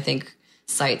recently. And I think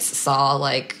sites saw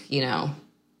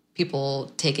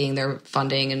people taking their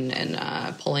funding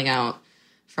and pulling out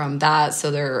from that. So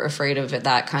they're afraid of it,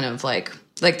 that kind of like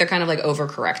they're kind of like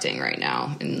overcorrecting right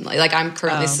now. And like I'm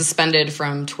currently suspended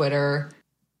from Twitter.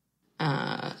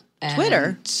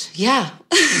 Twitter? Yeah.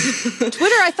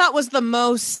 Twitter I thought was the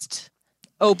most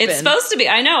open. It's supposed to be.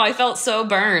 I know. I felt so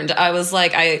burned. I was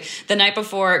like, the night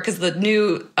before, because the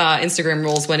new Instagram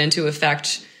rules went into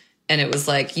effect, and it was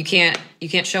like you can't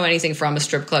show anything from a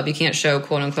strip club. You can't show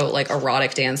quote unquote like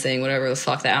erotic dancing, whatever the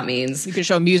fuck that means. You can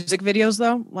show music videos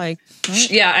though, like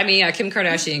what? Yeah. Kim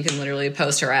Kardashian can literally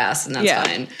post her ass, and that's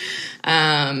fine.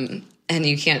 And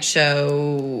you can't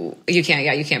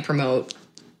promote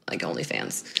like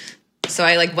OnlyFans. So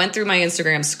I like went through my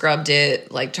Instagram, scrubbed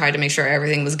it, like tried to make sure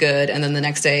everything was good. And then the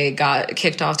next day got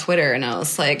kicked off Twitter. And I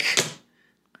was like,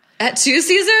 at two,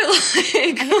 Caesar?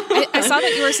 I saw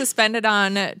that you were suspended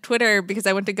on Twitter because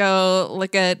I went to go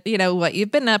look at, what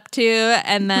you've been up to.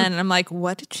 And then I'm like,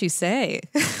 what did she say?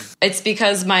 It's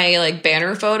because my like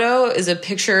banner photo is a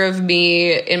picture of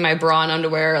me in my bra and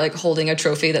underwear, like holding a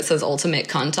trophy that says ultimate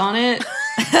cunt on it.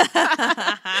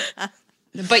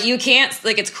 But you can't,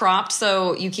 like, it's cropped,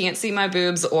 so you can't see my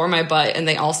boobs or my butt, and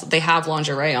they have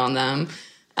lingerie on them.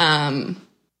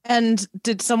 And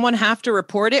did someone have to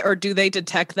report it, or do they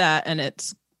detect that and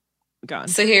it's gone?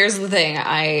 So here's the thing.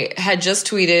 I had just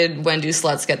tweeted, when do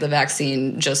sluts get the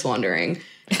vaccine? Just wondering.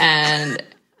 And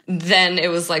then it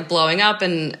was, like, blowing up,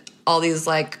 and all these,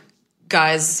 like,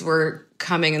 guys were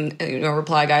coming and,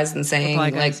 reply guys and saying,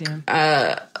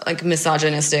 like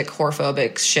misogynistic,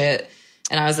 whorephobic shit.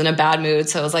 And I was in a bad mood,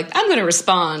 so I was like, I'm going to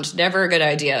respond. Never a good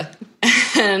idea.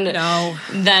 And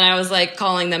then I was like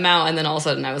calling them out, and then all of a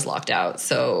sudden I was locked out.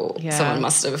 So someone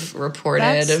must have reported.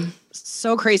 That's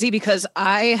so crazy because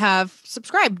I have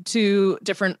subscribed to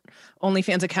different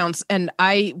OnlyFans accounts, and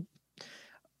I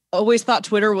always thought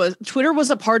Twitter was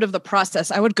a part of the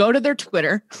process. I would go to their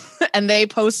Twitter and they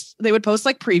would post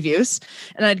like previews,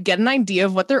 and I'd get an idea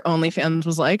of what their OnlyFans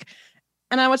was like,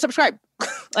 and I would subscribe.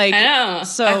 Like, I know.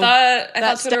 So I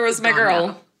thought Twitter was my girl.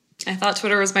 Now. I thought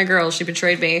Twitter was my girl. She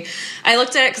betrayed me. I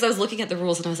looked at it because I was looking at the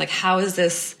rules and I was like, how is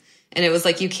this? And it was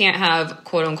like, you can't have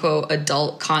quote unquote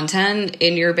adult content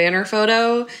in your banner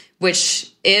photo, which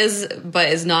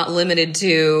is not limited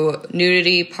to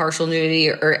nudity, partial nudity,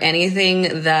 or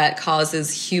anything that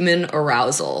causes human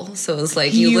arousal. So it's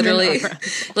like you literally,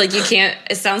 like you can't,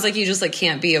 it sounds like you just like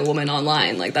can't be a woman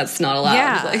online. Like that's not allowed.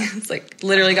 Yeah. Like, it's like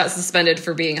literally got suspended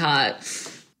for being hot.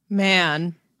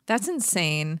 Man, that's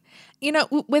insane.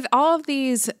 With all of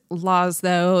these laws,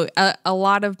 though, a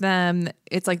lot of them,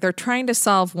 it's like they're trying to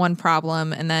solve one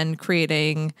problem and then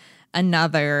creating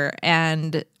another.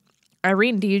 And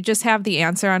Irene, do you just have the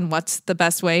answer on what's the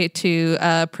best way to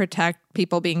protect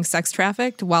people being sex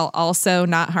trafficked while also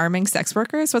not harming sex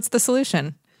workers? What's the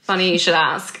solution? Funny you should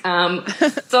ask.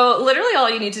 So literally all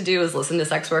you need to do is listen to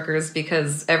sex workers,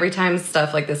 because every time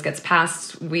stuff like this gets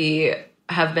passed, we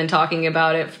have been talking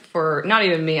about it for, not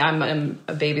even me, I'm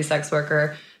a baby sex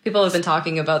worker. People have been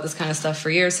talking about this kind of stuff for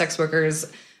years. Sex workers,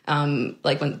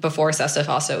 before Sesta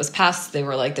Fossa was passed, they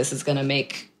were like, this is going to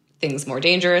make things more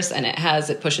dangerous, and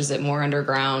it pushes it more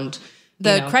underground.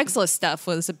 The Craigslist stuff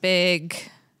was a big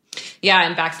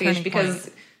and Backstage, because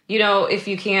if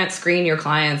you can't screen your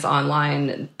clients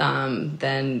online,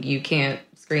 then you can't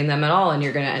screen them at all, and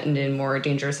you're going to end in more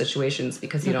dangerous situations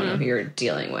because you don't know who you're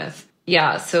dealing with.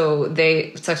 Yeah, so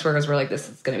sex workers were like, this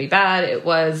is going to be bad. It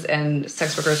was, and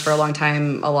sex workers for a long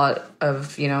time, a lot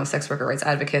of, sex worker rights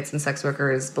advocates and sex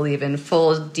workers believe in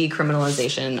full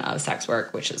decriminalization of sex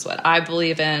work, which is what I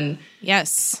believe in.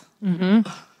 Yes. Mm-hmm.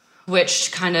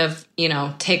 Which kind of,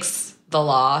 takes the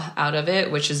law out of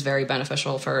it, which is very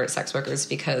beneficial for sex workers,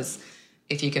 because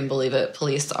if you can believe it,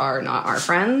 police are not our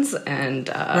friends and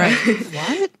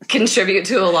What? contribute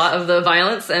to a lot of the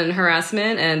violence and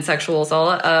harassment and sexual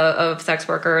assault of sex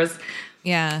workers.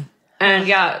 Yeah. And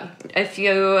if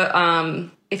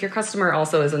your customer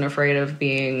also isn't afraid of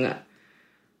being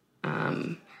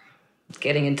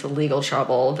getting into legal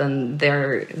trouble, then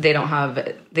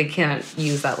they can't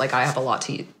use that like I have a lot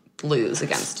to lose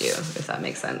against you, if that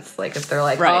makes sense. Like if they're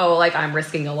like, oh, like I'm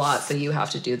risking a lot, so you have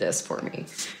to do this for me,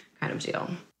 kind of deal.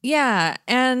 Yeah.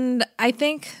 And I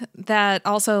think that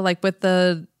also like with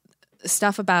the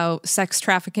stuff about sex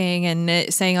trafficking and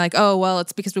it saying like, oh, well,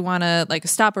 it's because we want to like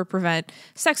stop or prevent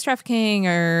sex trafficking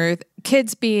or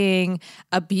kids being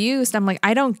abused. I'm like,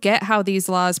 I don't get how these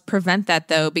laws prevent that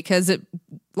though, because it,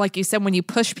 like you said, when you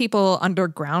push people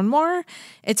underground more,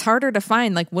 it's harder to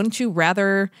find. Like, wouldn't you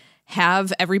rather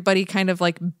have everybody kind of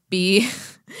like be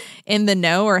in the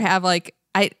know or have like,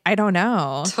 I don't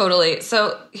know. Totally.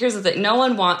 So here's the thing. No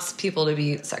one wants people to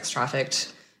be sex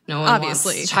trafficked. No one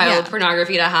Obviously, wants child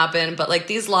pornography to happen. But like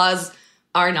these laws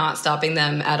are not stopping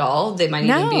them at all. They might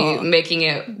even be making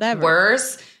it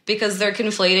worse because they're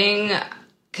conflating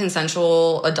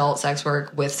consensual adult sex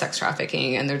work with sex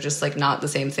trafficking. And they're just like not the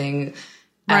same thing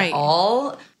at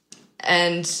all.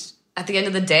 And at the end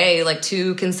of the day, like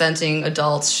two consenting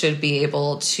adults should be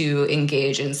able to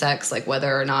engage in sex, like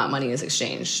whether or not money is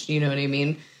exchanged. You know what I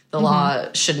mean? The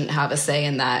law shouldn't have a say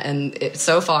in that. And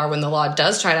so far, when the law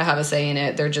does try to have a say in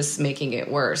it, they're just making it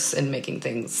worse and making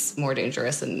things more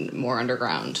dangerous and more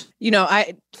underground. You know,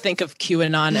 I think of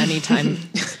QAnon anytime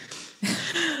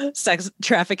sex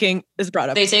trafficking is brought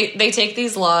up. They take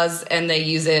these laws and they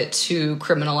use it to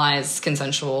criminalize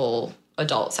consensual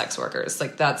adult sex workers.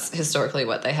 Like that's historically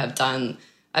what they have done.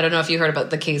 I don't know if you heard about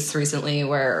the case recently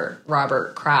where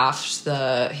Robert Kraft,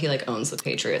 he like owns the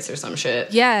Patriots or some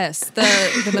shit. Yes,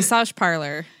 the massage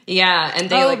parlor. Yeah, and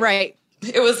they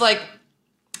it was like,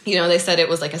 you know, they said it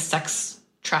was like a sex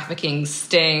trafficking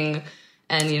sting,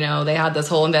 and you know they had this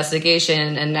whole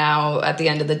investigation, and now at the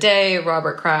end of the day,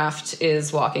 Robert Kraft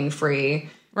is walking free.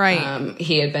 Right.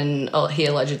 He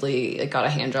allegedly got a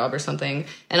hand job or something.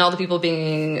 And all the people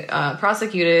being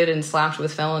prosecuted and slapped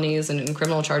with felonies and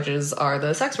criminal charges are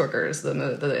the sex workers,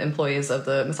 the employees of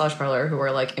the massage parlor who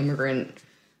are like immigrant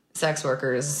sex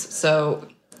workers. So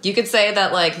you could say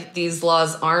that like these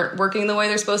laws aren't working the way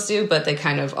they're supposed to, but they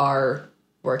kind of are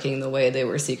working the way they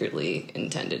were secretly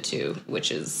intended to,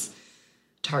 which is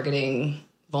targeting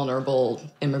vulnerable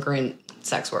immigrant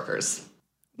sex workers.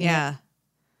 Yeah.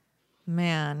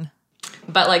 Man.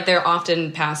 But like they're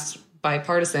often passed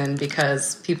bipartisan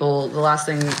because the last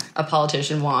thing a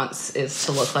politician wants is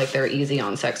to look like they're easy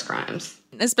on sex crimes.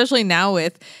 Especially now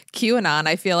with QAnon,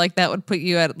 I feel like that would put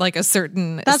you at like a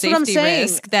certain That's safety what I'm saying.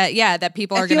 risk that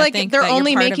people are I feel going to like think they're that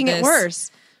only you're part making of it this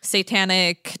worse.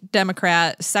 Satanic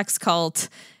Democrat sex cult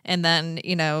and then,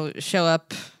 you know, show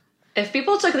up. If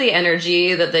people took the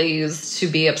energy that they used to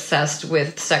be obsessed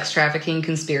with sex trafficking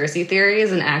conspiracy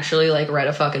theories and actually like read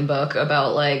a fucking book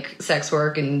about like sex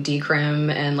work and decrim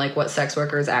and like what sex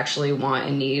workers actually want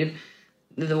and need,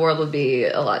 the world would be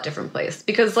a lot different place.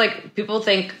 Because like people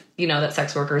think, you know, that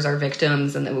sex workers are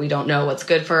victims and that we don't know what's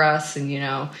good for us and, you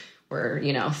know, we're,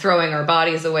 you know, throwing our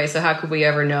bodies away. So how could we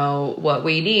ever know what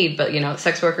we need? But, you know,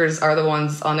 sex workers are the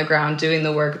ones on the ground doing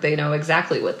the work. They know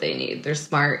exactly what they need. They're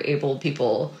smart, able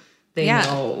people. They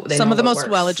know some of the most works.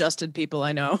 well-adjusted people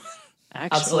I know.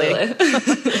 Actually,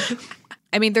 Absolutely.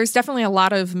 I mean, there's definitely a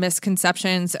lot of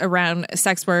misconceptions around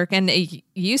sex work, and it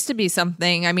used to be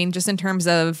something, I mean, just in terms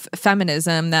of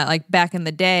feminism, that like back in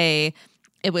the day,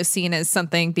 it was seen as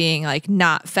something being like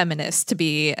not feminist to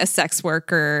be a sex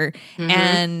worker.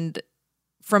 And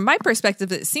from my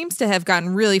perspective, it seems to have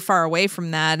gotten really far away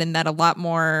from that, and that a lot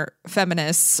more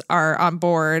feminists are on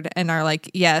board and are like,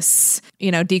 yes,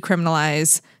 you know,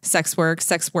 decriminalize sex work.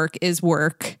 Sex work is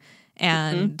work.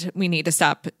 And we need to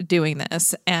stop doing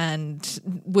this. And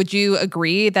would you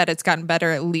agree that it's gotten better,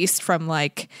 at least from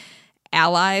like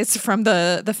allies from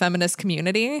the feminist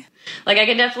community? Like I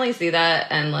can definitely see that,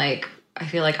 and like I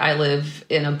feel like I live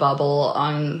in a bubble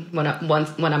on when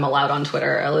I'm allowed on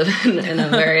Twitter. I live in a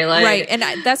very like right, and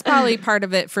that's probably part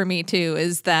of it for me too.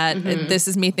 Is that this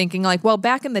is me thinking like, well,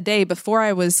 back in the day before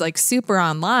I was like super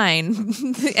online,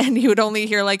 and you would only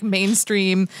hear like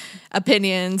mainstream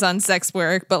opinions on sex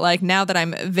work, but like now that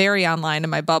I'm very online in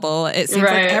my bubble, it seems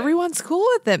like everyone's cool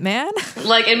with it, man.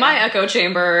 Like in my echo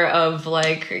chamber of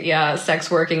like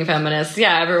sex working feminists,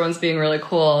 everyone's being really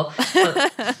cool.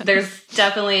 But there's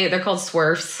definitely, they're called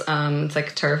SWERFs. It's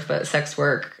like TERF, but sex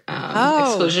work,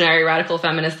 exclusionary radical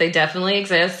feminists. They definitely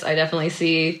exist. I definitely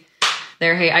see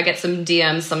their hate. I get some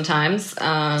DMs sometimes.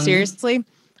 Seriously?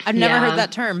 I've never heard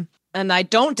that term. and I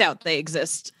don't doubt they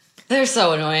exist. They're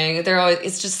so annoying. They're always,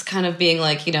 it's just kind of being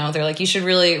like, you know, they're like, you should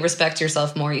really respect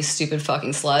yourself more, you stupid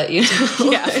fucking slut, you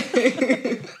know? Yeah.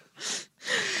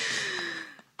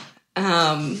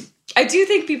 I do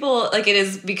think people, like,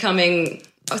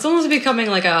 it's almost becoming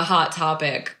like a hot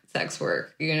topic, sex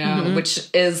work, you know, which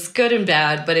is good and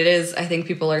bad, but it is, I think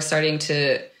people are starting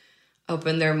to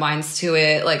open their minds to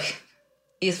it. Like,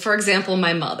 for example,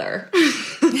 my mother.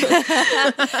 How'd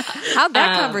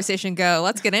that conversation go?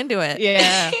 Let's get into it.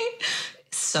 Yeah.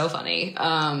 So funny.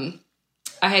 I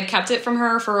had kept it from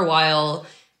her for a while,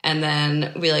 and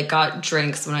then we like got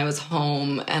drinks when I was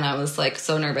home, and I was like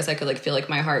so nervous I could like feel like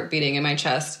my heart beating in my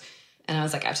chest, and I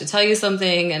was like, I have to tell you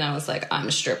something, and I was like, I'm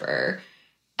a stripper.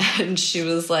 And she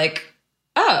was like,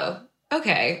 oh,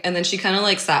 okay. And then she kind of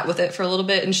like sat with it for a little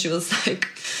bit, and she was like,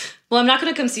 well, I'm not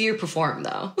going to come see you perform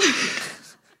though.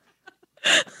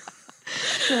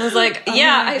 I was like,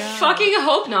 yeah, I fucking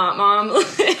hope not, Mom.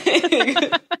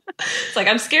 It's like,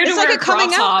 I'm scared to wear a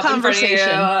crop top conversation,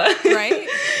 right?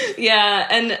 Yeah,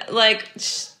 and like,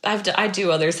 I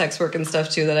do other sex work and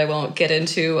stuff too that I won't get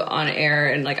into on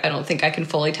air, and like, I don't think I can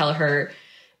fully tell her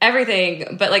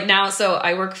everything. But like now, so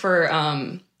I work for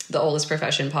the Oldest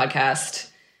Profession podcast,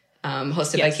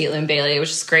 hosted by Caitlin Bailey, which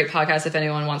is a great podcast if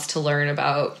anyone wants to learn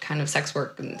about kind of sex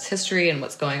work and its history and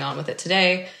what's going on with it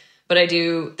today. But I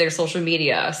do their social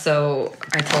media. So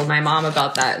I told my mom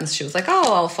about that, and she was like,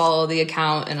 oh, I'll follow the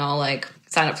account and I'll like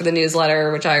sign up for the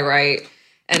newsletter, which I write.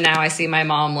 And now I see my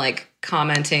mom like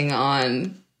commenting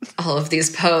on all of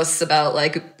these posts about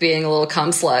like being a little cum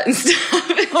slut and stuff.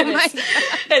 Oh my God.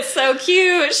 It's so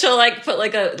cute. She'll like put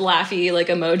like a laughy like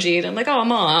emoji, and I'm like, oh,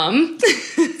 Mom.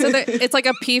 So it's like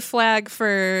a P flag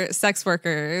for sex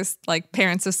workers, like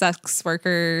parents of sex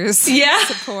workers. Yeah.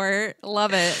 Support.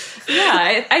 Love it.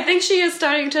 Yeah. I think she is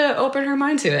starting to open her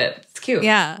mind to it. It's cute.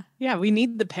 Yeah. Yeah. We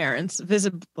need the parents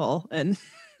visible. And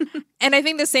I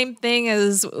think the same thing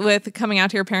is with coming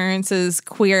out to your parents as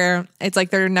queer. It's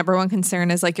like their number one concern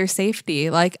is like your safety.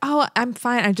 Like, oh, I'm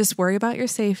fine. I just worry about your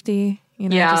safety. You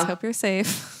know, I just hope you're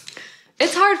safe.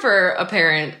 It's hard for a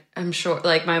parent, I'm sure.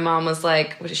 Like, my mom was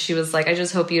like, she was like, I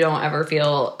just hope you don't ever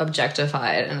feel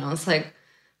objectified. And I was like,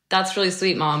 that's really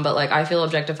sweet, Mom, but like, I feel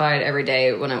objectified every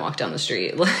day when I walk down the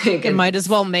street. Like, you might as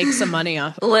well make some money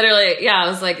off. Literally, yeah. I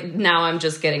was like, now I'm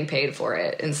just getting paid for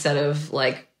it instead of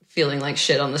like feeling like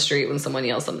shit on the street when someone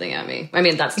yells something at me. I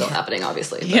mean, that's still happening,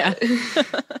 obviously. But. Yeah.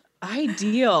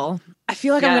 Ideal. I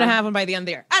feel like I'm going to have one by the end of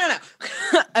the year. I don't know.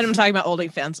 And I'm talking about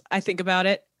OnlyFans. I think about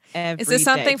it every Is this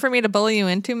something for me to bully you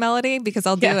into, Melody? Because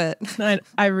I'll do it.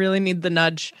 I really need the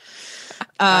nudge.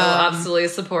 I will absolutely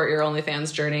support your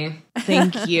OnlyFans journey.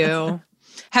 Thank you.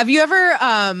 Have you ever,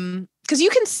 because you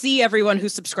can see everyone who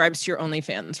subscribes to your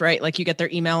OnlyFans, right? Like you get their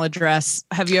email address.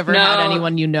 Have you ever had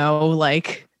anyone you know,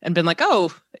 like, and been like,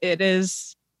 oh, it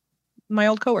is my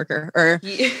old coworker? Or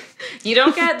you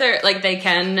don't get their, like, they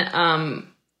can,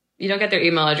 you don't get their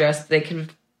email address. They can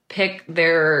pick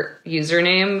their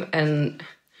username, and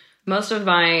most of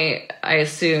my, I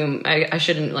assume, I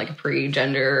shouldn't like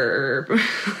pre-gender or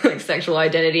like sexual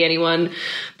identity anyone,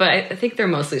 but I think they're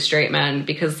mostly straight men,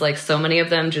 because like so many of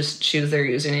them just choose their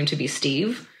username to be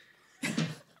Steve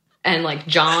and like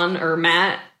John or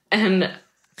Matt, and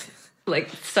like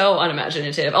so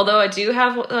unimaginative. Although I do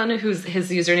have one his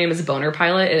username is Boner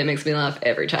Pilot, and it makes me laugh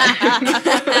every time.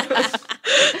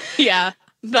 Yeah.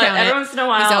 But every once in a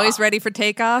while, he's always ready for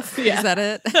takeoff. Yeah. Is that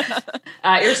it?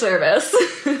 At your service.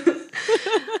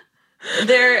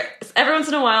 Every once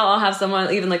in a while, I'll have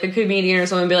someone, even like a comedian or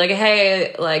someone, be like,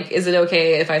 "Hey, like, is it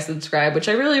okay if I subscribe?" Which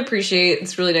I really appreciate.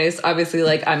 It's really nice. Obviously,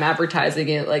 like, I'm advertising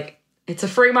it. Like, it's a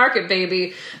free market,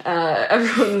 baby.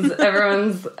 Everyone's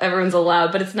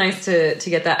allowed, but it's nice to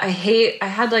get that. I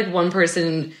had like one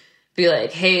person be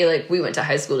like, hey, like, we went to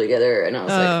high school together, and I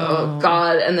was like, oh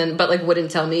God, and then but like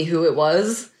wouldn't tell me who it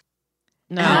was.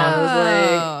 No. And I was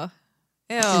like,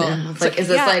 ew. And I was like, is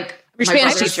this like my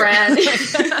brother's friend?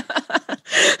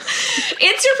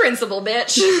 It's your principal,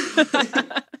 bitch.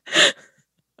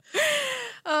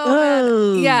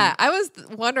 Oh, yeah. I was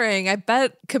wondering, I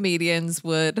bet comedians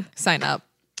would sign up.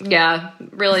 Yeah,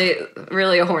 really,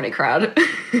 really a horny crowd.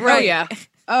 Right.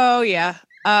 Oh yeah.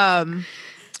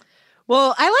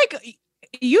 Well,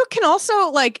 you can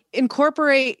also like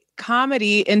incorporate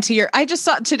comedy into your, I just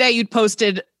saw today you'd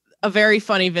posted a very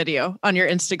funny video on your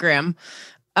Instagram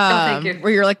thank you.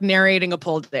 Where you're like narrating a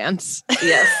pole dance.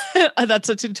 Yes. That's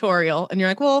a tutorial. And you're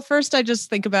like, well, first I just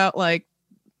think about like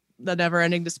the never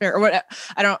ending despair or what.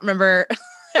 I don't remember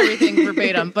everything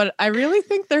verbatim, but I really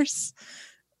think there's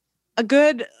a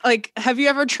good, like, have you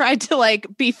ever tried to like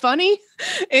be funny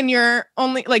in your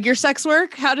your sex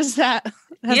work? How does that,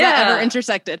 has that ever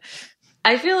intersected?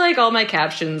 I feel like all my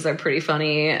captions are pretty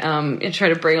funny. I try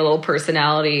to bring a little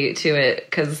personality to it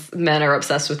because men are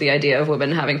obsessed with the idea of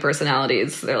women having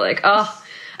personalities. They're like, oh,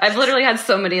 I've literally had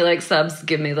so many like subs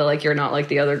give me the like, you're not like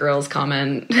the other girls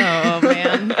comment. Oh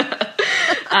man.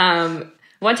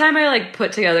 One time I like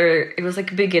put together, it was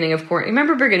like beginning of quarantine.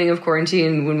 Remember beginning of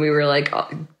quarantine when we were like,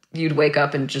 you'd wake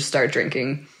up and just start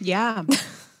drinking? Yeah.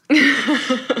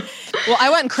 Well, I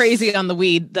went crazy on the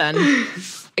weed then.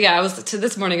 Yeah, I was to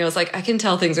this morning. I was like, I can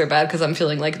tell things are bad because I'm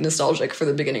feeling like nostalgic for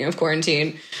the beginning of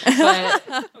quarantine. But,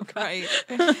 right.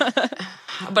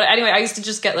 But anyway, I used to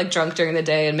just get like drunk during the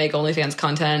day and make OnlyFans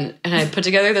content, and I put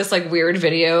together this like weird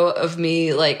video of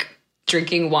me like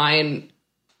drinking wine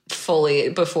fully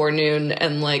before noon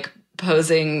and like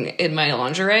posing in my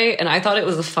lingerie, and I thought it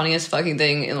was the funniest fucking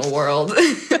thing in the world.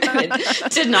 And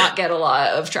it did not get a lot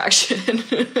of traction.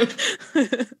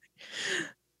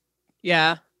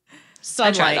 Yeah.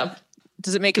 Sunlight.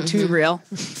 Does it make it too real?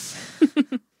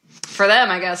 For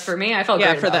them, I guess. For me, I felt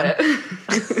great about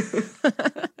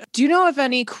it. Do you know of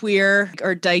any queer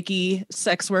or dykey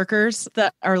sex workers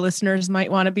that our listeners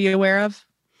might want to be aware of?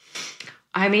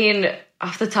 I mean,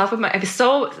 off the top of my,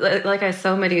 so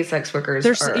many sex workers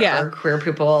are queer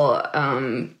people.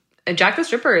 Jack the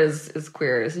Stripper is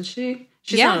queer, isn't she?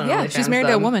 She's she's married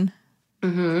to a woman.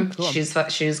 Mm-hmm. Cool.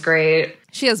 She's great.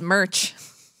 She has merch.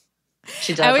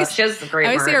 She does. She has great merch. I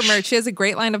always see her merch. She has a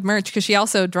great line of merch because she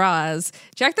also draws.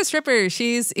 Jack the Stripper,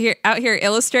 she's out here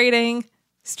illustrating,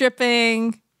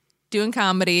 stripping, doing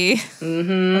comedy.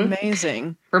 Mm-hmm.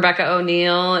 Amazing. Rebecca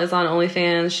O'Neill is on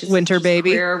OnlyFans. She's Winter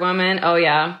Baby. A queer woman. Oh,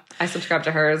 yeah. I subscribe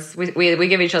to hers. We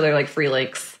give each other like free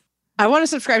links. I want to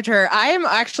subscribe to her. I am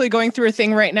actually going through a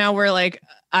thing right now where like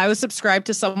I was subscribed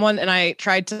to someone and I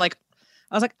tried to like,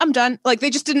 I was like, I'm done. Like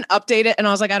they just didn't update it. And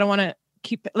I was like, I don't want to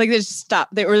keep it. Like they just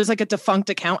stopped. There was like a defunct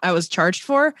account I was charged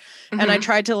for. And I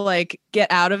tried to like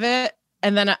get out of it.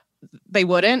 And then they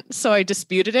wouldn't. So I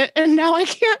disputed it. And now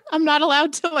I'm not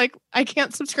allowed to like, I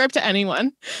can't subscribe to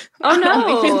anyone. Oh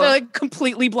no. They like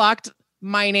completely blocked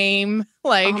my name.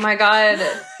 Like, oh my God.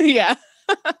 Yeah.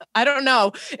 I don't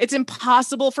know. It's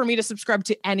impossible for me to subscribe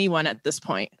to anyone at this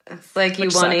point. It's like you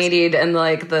 180'd and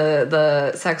like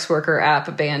the sex worker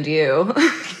app banned you.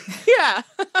 Yeah.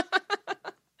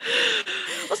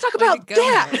 Let's talk about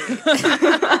that.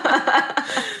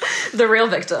 The real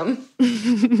victim.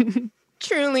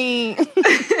 Truly.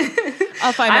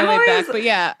 I'll find my way back. But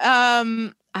yeah.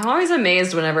 I'm always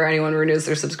amazed whenever anyone renews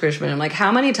their subscription. I'm like,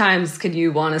 how many times could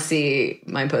you want to see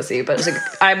my pussy? But it's like,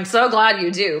 I'm so glad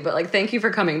you do. But like, thank you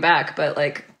for coming back. But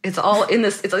like, it's all in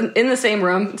this. It's in the same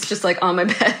room. It's just like on my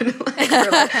bed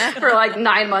for like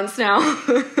 9 months now.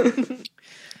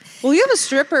 Well, you have a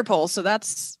stripper pole, so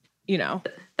that's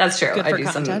that's true. Good I for do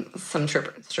content. some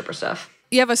stripper stuff.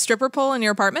 You have a stripper pole in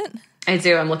your apartment? I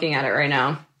do. I'm looking at it right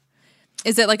now.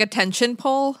 Is it like a tension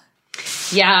pole?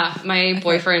 Yeah, my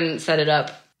boyfriend set it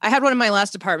up. I had one in my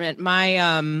last apartment.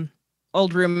 My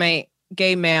old roommate,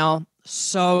 gay male,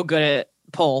 so good at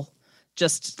pole.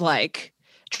 Just like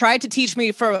tried to teach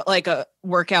me for like a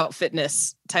workout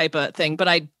fitness type of thing. But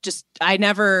I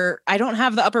don't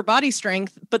have the upper body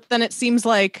strength. But then it seems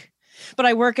like, but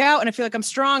I work out and I feel like I'm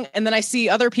strong. And then I see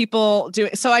other people do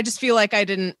it. So I just feel like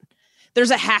there's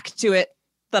a hack to it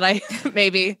that I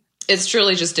maybe. It's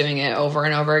truly just doing it over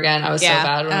and over again. I was so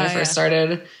bad when I first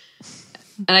started.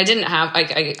 And I didn't have,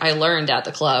 I learned at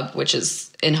the club, which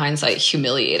is in hindsight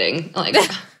humiliating. Like,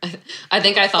 I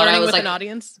think I thought I was like, an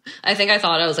audience. I think I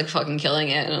thought I was like fucking killing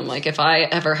it. And I'm like, if I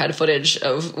ever had footage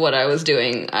of what I was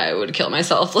doing, I would kill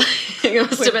myself. Like, it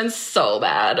must have been so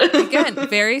bad. Again,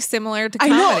 very similar to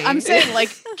comedy. I know. I'm saying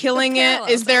like killing it.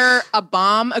 Is there a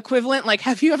bomb equivalent? Like,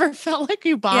 have you ever felt like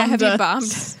you bombed? Yeah, have you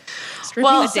bombed?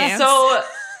 Well, so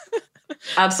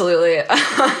absolutely.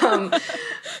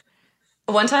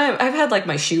 One time I've had like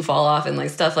my shoe fall off and like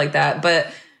stuff like that, but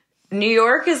New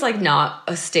York is like not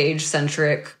a stage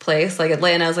centric place. Like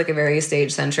Atlanta is like a very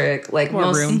stage centric, like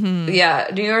more room. Mm-hmm. Yeah.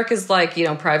 New York is like,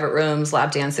 private rooms,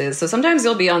 lap dances. So sometimes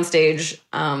you'll be on stage,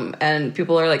 and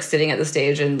people are like sitting at the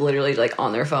stage and literally like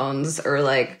on their phones or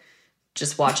like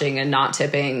just watching and not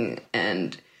tipping.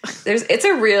 And it's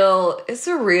a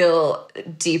real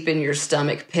deep in your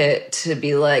stomach pit to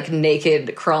be like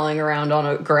naked crawling around on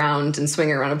a ground and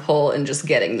swinging around a pole and just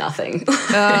getting nothing.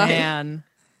 Oh man.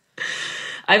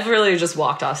 I've really just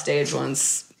walked off stage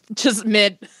once. Just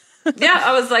mid. Yeah,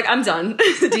 I was like, I'm done.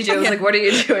 The DJ was like, what are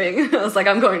you doing? I was like,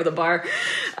 I'm going to the bar.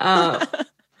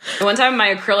 One time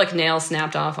my acrylic nail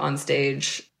snapped off on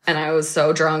stage. and I was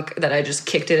so drunk that I just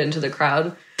kicked it into the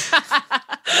crowd.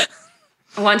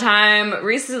 One time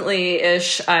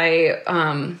recently-ish, there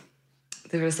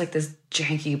was like this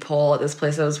janky pole at this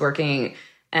place I was working,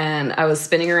 and I was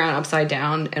spinning around upside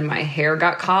down, and my hair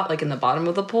got caught like in the bottom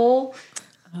of the pole.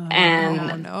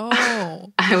 And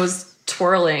I was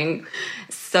twirling.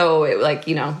 So it like,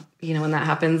 you know when that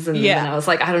happens, and then I was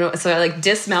like, I don't know. So I like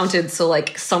dismounted, so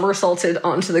like somersaulted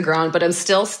onto the ground, but I'm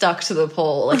still stuck to the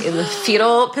pole, like in the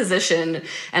fetal position.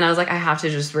 And I was like, I have to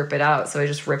just rip it out. So I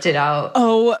just ripped it out.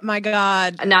 Oh my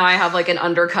God. Now I have like an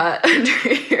undercut under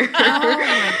here. Oh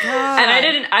my God.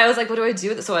 And I was like, what do I do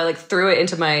with it? So I like threw it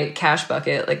into my cash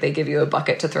bucket. Like they give you a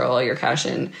bucket to throw all your cash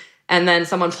in. And then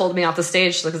someone pulled me off the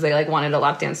stage because they like wanted a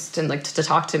lap dance and like to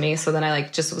talk to me. So then I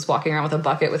like just was walking around with a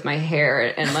bucket with my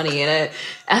hair and money in it.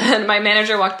 And then my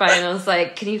manager walked by and I was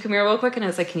like, "Can you come here real quick?" And I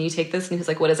was like, "Can you take this?" And he was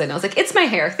like, "What is it?" And I was like, "It's my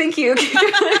hair. Thank you."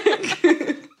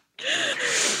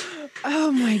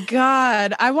 Oh my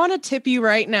God. I want to tip you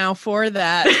right now for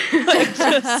that. Like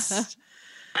just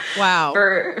wow.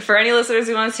 For any listeners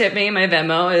who want to tip me, my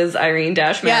Venmo is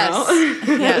Irene-Mao.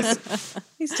 Yes.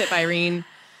 Please tip Irene.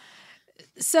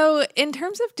 So in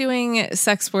terms of doing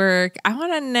sex work, I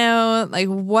want to know, like,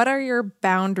 what are your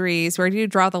boundaries? Where do you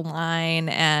draw the line?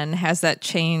 And has that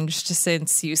changed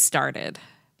since you started?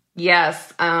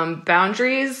 Yes.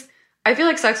 Boundaries. I feel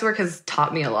like sex work has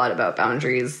taught me a lot about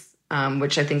boundaries,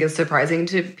 which I think is surprising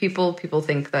to people. People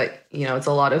think that, it's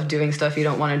a lot of doing stuff you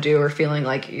don't want to do or feeling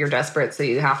like you're desperate, so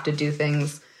you have to do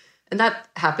things. And that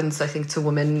happens, I think, to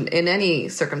women in any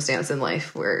circumstance in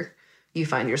life where you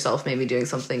find yourself maybe doing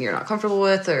something you're not comfortable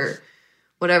with or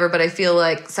whatever. But I feel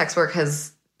like sex work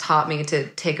has taught me to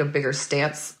take a bigger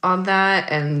stance on that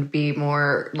and be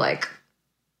more like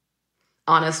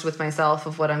honest with myself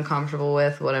of what I'm comfortable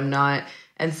with, what I'm not.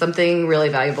 And something really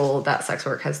valuable that sex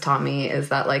work has taught me is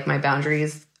that like my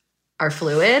boundaries are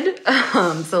fluid.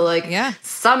 So like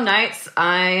some nights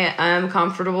I am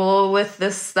comfortable with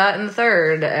this, that, and the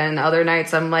third. And other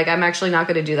nights I'm like, I'm actually not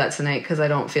going to do that tonight because I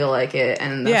don't feel like it.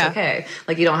 And that's okay.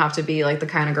 Like you don't have to be like the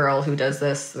kind of girl who does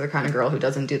this, the kind of girl who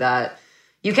doesn't do that.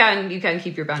 You can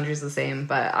keep your boundaries the same,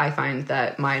 but I find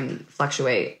that mine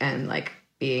fluctuate, and like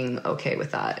being okay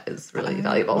with that is really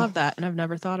valuable. I love that. And I've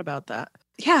never thought about that.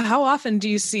 Yeah. How often do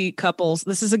you see couples?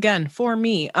 This is again for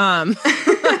me.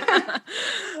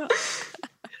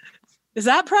 Is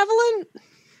that prevalent?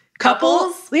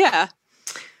 Couples? Yeah.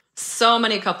 So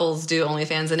many couples do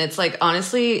OnlyFans, and it's like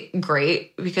honestly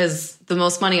great because the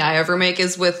most money I ever make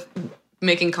is with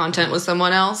making content with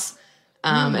someone else.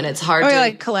 And it's hard to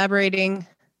like collaborating.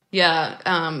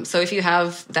 Yeah. So if you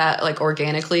have that like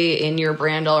organically in your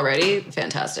brand already,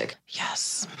 fantastic.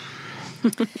 Yes.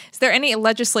 Is there any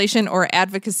legislation or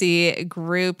advocacy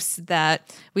groups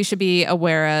that we should be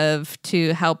aware of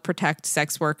to help protect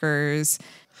sex workers?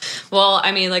 Well,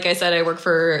 I mean, like I said, I work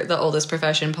for the Oldest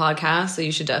Profession podcast, so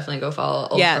you should definitely go follow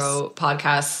Old Pro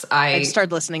podcasts. I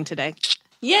started listening today.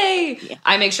 Yay! Yeah.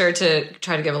 I make sure to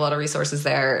try to give a lot of resources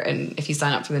there, and if you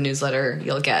sign up for the newsletter,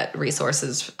 you'll get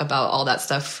resources about all that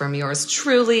stuff from yours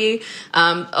truly.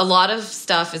 A lot of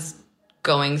stuff is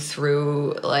going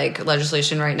through like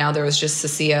legislation right now. There was just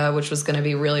CECIA, which was going to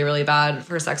be really, really bad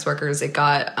for sex workers. It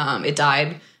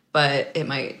died, but it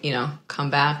might, come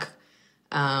back.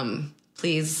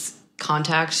 Please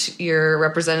contact your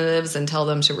representatives and tell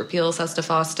them to repeal SESTA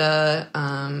FOSTA.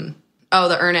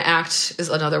 The Earn It Act is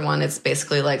another one. It's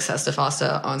basically like SESTA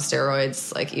FOSTA on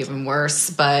steroids, like even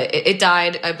worse. But it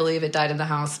died. I believe it died in the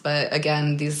House. But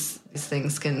again, these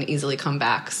things can easily come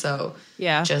back. So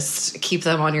just keep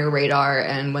them on your radar.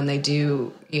 And when they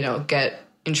do, get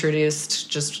introduced,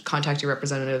 just contact your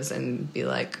representatives and be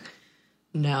like,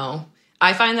 no.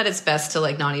 I find that it's best to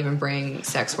like not even bring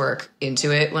sex work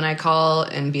into it when I call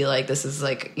and be like, this is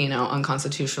like,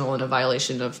 unconstitutional and a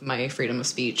violation of my freedom of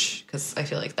speech, because I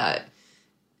feel like that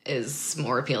is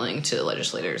more appealing to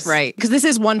legislators. Right. Because this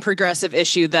is one progressive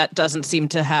issue that doesn't seem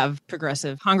to have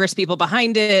progressive Congress people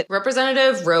behind it.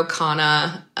 Representative Ro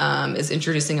Khanna is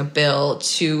introducing a bill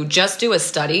to just do a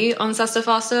study on SESTA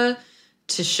FOSTA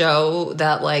to show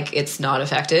that like it's not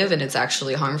effective and it's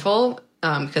actually harmful.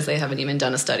 Because they haven't even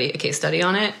done a case study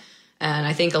on it. And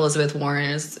I think Elizabeth Warren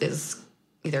is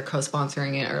either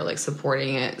co-sponsoring it or like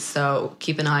supporting it. So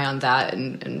keep an eye on that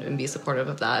and be supportive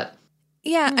of that.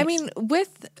 Yeah. Nice. I mean,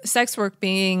 with sex work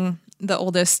being the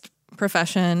oldest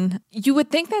profession, you would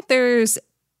think that there's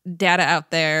data out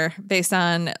there based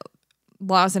on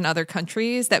laws in other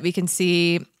countries that we can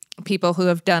see people who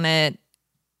have done it,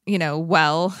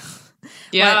 well.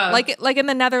 Yeah. like in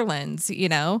the Netherlands,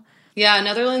 Yeah,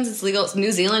 Netherlands, it's legal.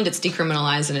 New Zealand, it's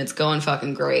decriminalized and it's going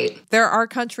fucking great. There are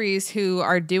countries who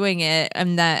are doing it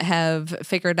and that have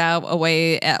figured out a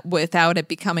way without it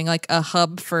becoming like a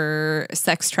hub for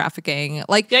sex trafficking.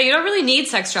 Like, yeah, you don't really need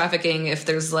sex trafficking if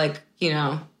there's like, you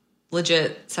know,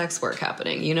 legit sex work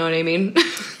happening. You know what I mean?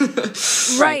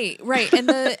 Right.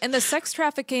 And the sex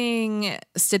trafficking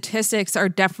statistics are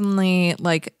definitely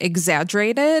like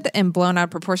exaggerated and blown out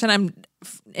of proportion. I'm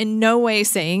in no way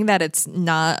saying that it's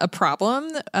not a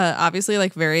problem. Obviously,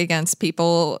 like very against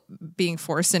people being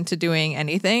forced into doing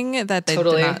anything that they did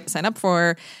not sign up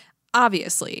for,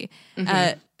 obviously.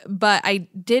 But I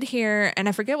did hear, and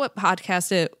I forget what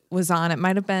podcast it was on. It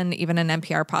might have been even an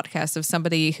NPR podcast of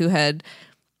somebody who had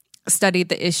studied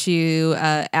the issue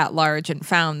at large and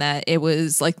found that it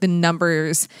was like the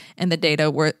numbers and the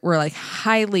data were like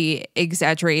highly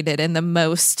exaggerated, and the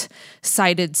most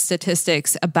cited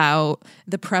statistics about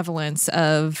the prevalence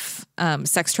of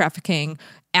sex trafficking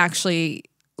actually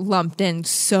lumped in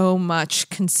so much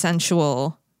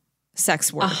consensual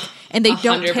sex work. And they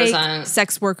don't 100%. take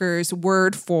sex workers'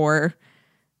 word for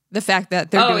the fact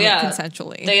that they're doing it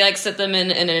consensually. They like sit them in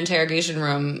an interrogation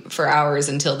room for hours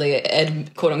until they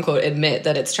quote unquote admit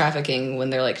that it's trafficking, when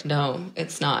they're like, no,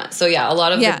 it's not. So yeah, a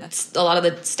lot of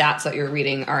the stats that you're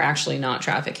reading are actually not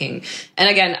trafficking. And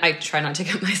again, I try not to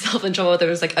get myself in trouble with it.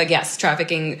 It's like, yes,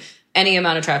 trafficking, any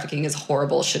amount of trafficking is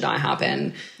horrible, should not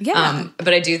happen. Yeah.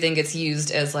 But I do think it's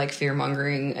used as like fear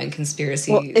mongering and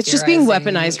conspiracy. Well, it's just being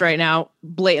weaponized right now,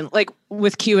 blatant. Like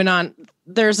with QAnon,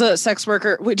 there's a sex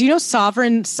worker. Wait, do you know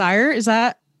Sovereign Sire? Is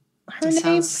that her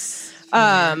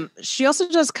name? She also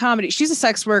does comedy. She's a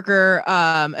sex worker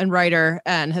and writer,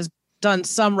 and has done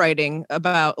some writing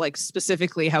about like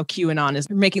specifically how QAnon is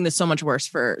making this so much worse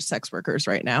for sex workers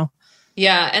right now.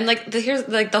 Yeah, and like here's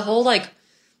like the whole like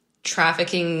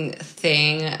trafficking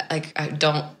thing. Like I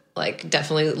don't like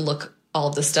definitely look all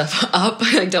of this stuff up.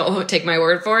 I don't take my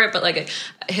word for it, but like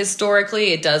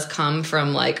historically, it does come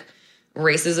from like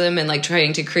racism and like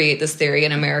trying to create this theory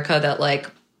in America that like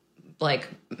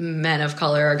men of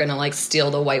color are gonna like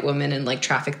steal the white women and like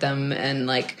traffic them, and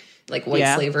like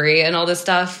white slavery and all this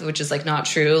stuff, which is like not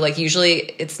true. Like usually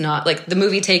it's not like the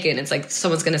movie Taken. It's like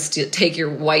someone's gonna take your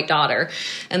white daughter,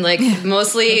 and like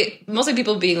mostly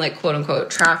people being like quote unquote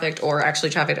trafficked or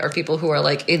actually trafficked are people who are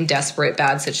like in desperate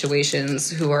bad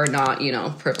situations who are not, you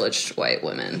know, privileged white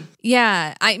women.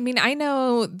 Yeah, I mean, I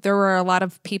know there were a lot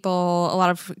of people, a lot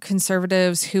of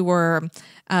conservatives who were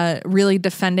really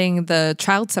defending the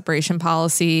child separation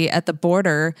policy at the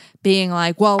border, being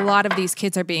like, well, a lot of these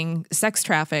kids are being sex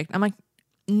trafficked. I'm like,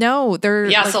 no,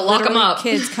 they're like, so lock them up.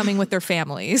 Kids coming with their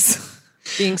families.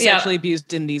 Being sexually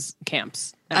abused in these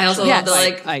camps. I also love the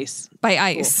like ICE. By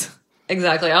ICE. Cool.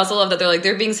 Exactly. I also love that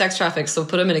they're being sex trafficked, so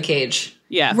put them in a cage.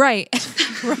 Yeah. Right.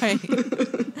 Right.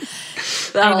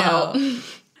 That'll help.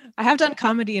 I have done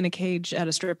comedy in a cage at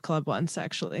a strip club once,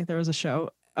 actually. There was a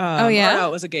show. Oh, yeah? No,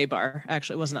 it was a gay bar.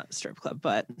 Actually, it was not a strip club,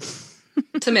 but...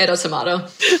 Tomato.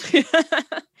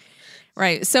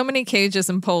 Right. So many cages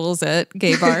and poles at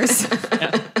gay bars.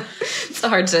 It's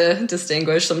hard to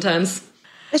distinguish sometimes.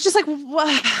 It's just like,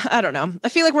 I don't know. I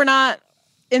feel like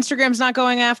Instagram's not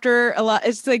going after a lot.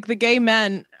 It's like the gay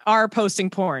men are posting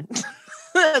porn.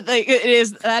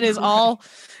 That is all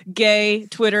gay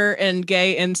Twitter and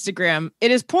gay Instagram.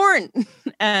 It is porn.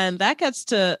 And that gets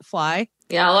to fly.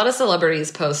 Yeah, a lot of celebrities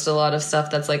post a lot of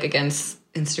stuff that's like against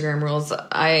Instagram rules.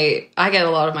 I get a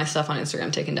lot of my stuff on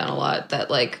Instagram taken down a lot. That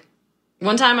like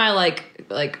one time I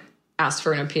like asked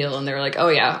for an appeal and they were like, "Oh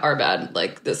yeah, our bad.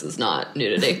 Like this is not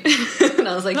nudity." And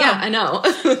I was like, "Yeah, I know."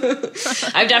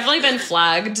 I've definitely been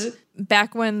flagged.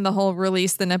 Back when the whole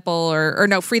release the nipple or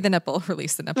no, free the nipple,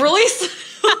 release the nipple. Release.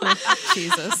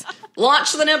 Jesus.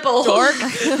 Launch the nipple. Dork.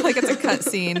 Like it's a cut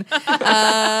scene.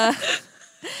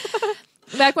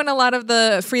 Back when a lot of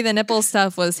the free the nipple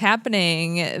stuff was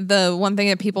happening, the one thing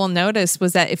that people noticed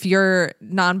was that if you're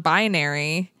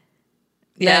non-binary,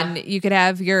 then you could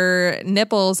have your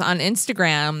nipples on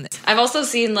Instagram. I've also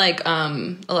seen like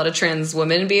a lot of trans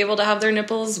women be able to have their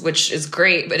nipples, which is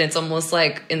great, but it's almost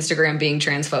like Instagram being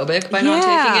transphobic by not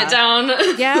taking it down.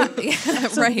 Yeah,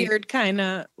 That's right. A weird kind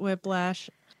of whiplash.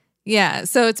 Yeah,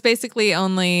 so it's basically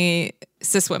only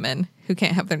cis women who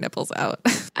can't have their nipples out.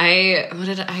 I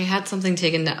had something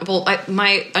taken down. Well,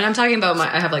 I'm talking about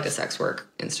I have like a sex work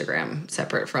Instagram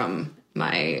separate from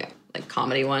my like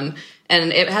comedy one,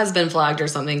 and it has been flagged or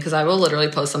something because I will literally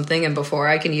post something and before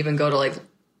I can even go to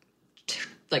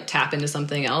like tap into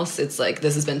something else, it's like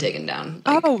this has been taken down.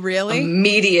 Like, oh, really?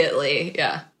 Immediately,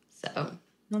 yeah. So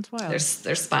that's wild.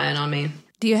 They're spying on me.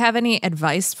 Do you have any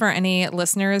advice for any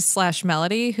listeners /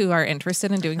 Melody who are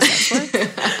interested in doing sex work?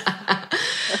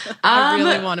 I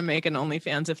really want to make an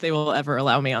OnlyFans if they will ever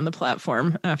allow me on the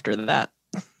platform after that.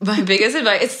 My biggest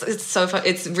advice, it's so fun.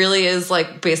 It really is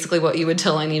like basically what you would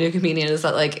tell any new comedian is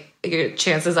that like your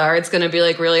chances are it's going to be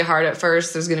like really hard at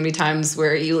first. There's going to be times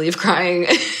where you leave crying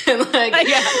and like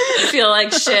feel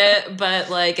like shit, but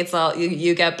like it's all,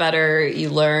 you get better, you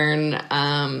learn.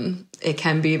 It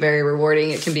can be very rewarding.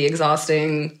 It can be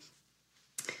exhausting.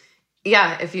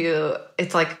 Yeah.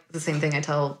 It's like the same thing I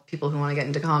tell people who want to get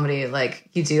into comedy. Like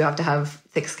you do have to have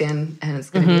thick skin and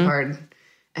it's going to be hard.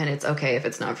 And it's okay if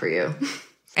it's not for you.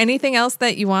 Anything else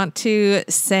that you want to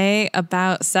say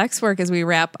about sex work as we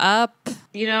wrap up?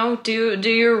 Do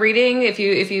your reading. If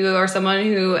you are someone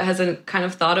who hasn't kind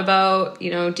of thought about,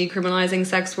 decriminalizing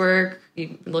sex work,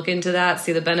 you look into that,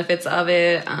 see the benefits of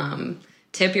it.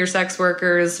 Tip your sex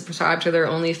workers, subscribe to their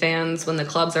OnlyFans when the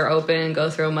clubs are open, go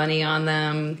throw money on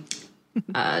them,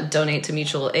 donate to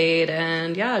mutual aid,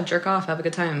 and jerk off, have a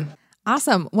good time.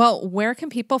 Awesome. Well, where can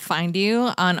people find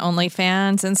you on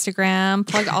OnlyFans, Instagram?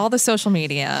 Plug all the social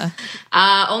media.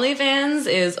 OnlyFans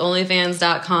is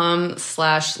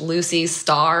onlyfans.com/Lucy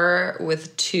Starr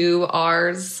with 2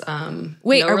 R's. Wait, no are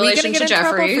we going to relation get in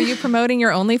Jeffrey. trouble for you promoting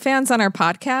your OnlyFans on our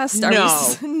podcast?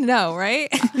 No. No, right?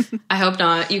 I hope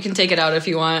not. You can take it out if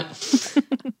you want.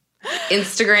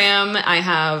 Instagram, I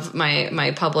have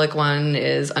my public one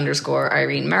is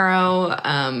 _Irene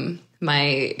Marrow.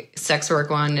 My sex work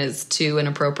one is 2 and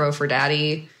a pro for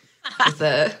daddy.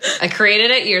 I created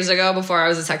it years ago before I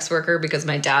was a sex worker because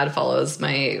my dad follows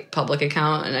my public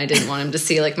account and I didn't want him to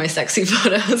see like my sexy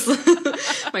photos,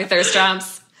 my thirst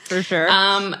traps. For sure.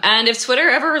 And if Twitter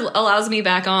ever allows me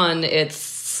back on,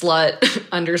 it's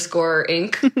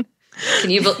slut_Inc.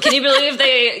 Can you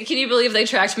believe they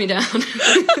tracked me down?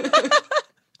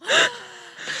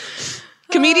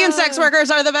 Comedian sex workers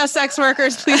are the best sex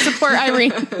workers. Please support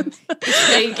Irene.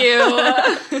 Thank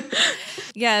you.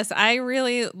 Yes, I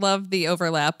really love the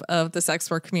overlap of the sex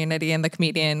work community and the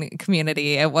comedian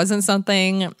community. It wasn't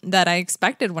something that I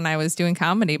expected when I was doing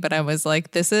comedy, but I was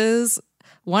like, this is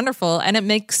wonderful, and it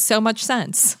makes so much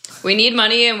sense. We need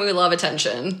money and we love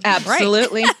attention.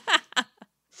 Absolutely.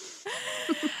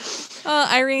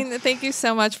 Irene, thank you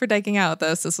so much for digging out with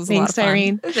us. This was a lot of fun.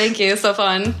 Irene. Thank you. So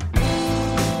fun.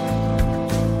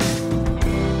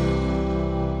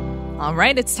 All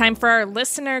right, it's time for our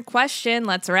listener question.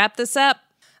 Let's wrap this up.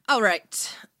 All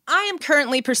right. I am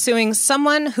currently pursuing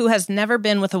someone who has never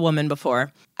been with a woman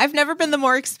before. I've never been the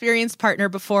more experienced partner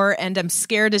before, and I'm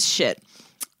scared as shit.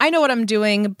 I know what I'm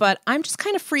doing, but I'm just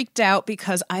kind of freaked out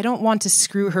because I don't want to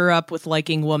screw her up with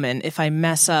liking women if I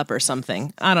mess up or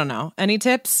something. I don't know. Any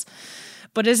tips?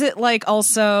 But is it like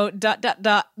also ...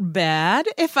 bad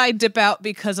if I dip out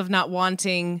because of not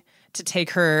wanting to take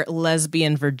her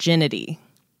lesbian virginity?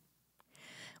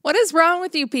 What is wrong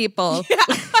with you people? Yeah,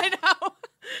 I know.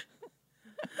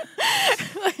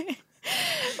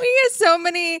 We get so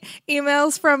many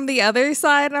emails from the other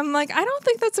side. I'm like, I don't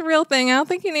think that's a real thing. I don't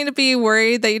think you need to be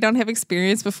worried that you don't have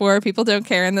experience before. People don't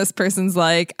care. And this person's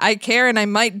like, I care and I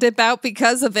might dip out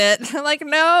because of it. I'm like,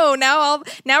 no, now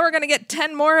we're going to get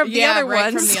 10 more of the other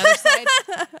ones. From the other side.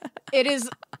 It is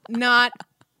not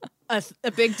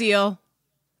a big deal.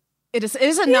 It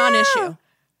is a non-issue,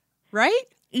 right?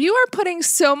 You are putting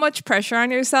so much pressure on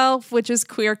yourself, which is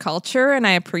queer culture, and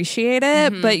I appreciate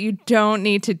it, but you don't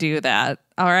need to do that,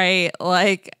 all right?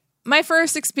 Like, my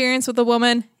first experience with a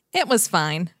woman, it was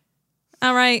fine,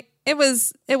 all right? It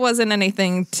wasn't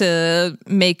anything to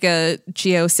make a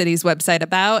GeoCities website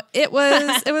about. It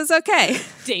was okay.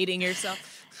 Dating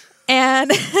yourself.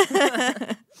 And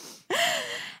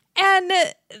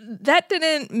that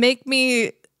didn't make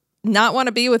me not want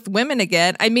to be with women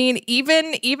again. I mean,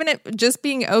 even it just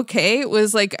being okay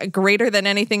was like greater than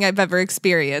anything I've ever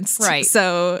experienced. Right.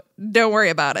 So don't worry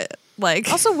about it.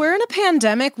 Like, also, we're in a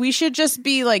pandemic. We should just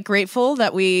be like grateful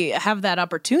that we have that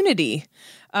opportunity.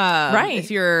 Right.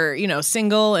 If you're,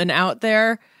 single and out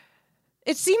there,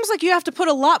 it seems like you have to put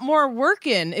a lot more work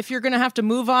in if you're going to have to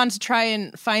move on to try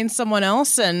and find someone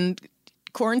else and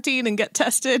quarantine and get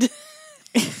tested.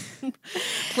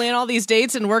 Plan all these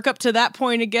dates and work up to that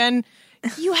point again.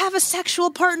 You have a sexual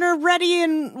partner ready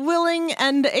and willing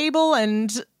and able,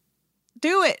 and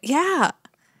do it. Yeah.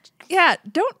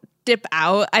 Don't dip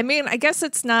out. I mean, I guess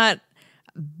it's not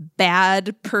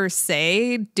bad per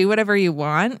se. Do whatever you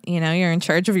want. You're in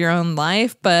charge of your own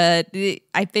life, but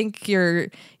I think you're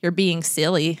being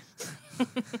silly.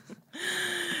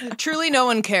 Truly, no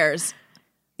one cares.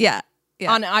 Yeah.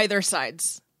 On either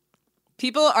sides.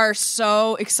 People are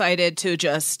so excited to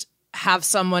just have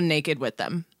someone naked with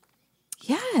them.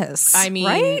 Yes. I mean,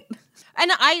 right?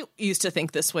 And I used to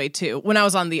think this way too when I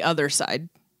was on the other side.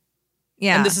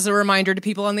 Yeah. And this is a reminder to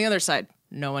people on the other side.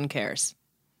 No one cares.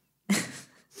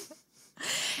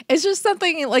 It's just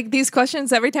something like these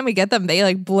questions, every time we get them, they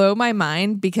like blow my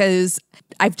mind because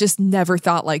I've just never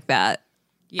thought like that.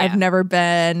 Yeah. I've never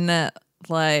been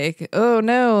like, oh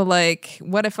no, like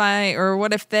what if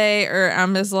they, or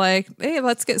I'm just like, hey,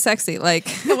 let's get sexy. Like,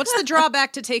 yeah, what's the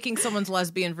drawback to taking someone's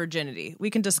lesbian virginity? We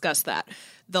can discuss that.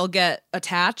 They'll get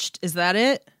attached. Is that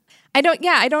it? I don't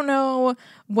know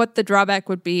what the drawback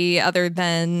would be other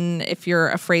than if you're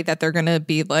afraid that they're going to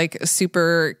be like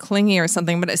super clingy or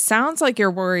something. But it sounds like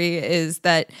your worry is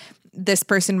that this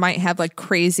person might have like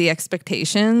crazy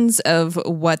expectations of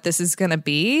what this is going to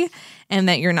be and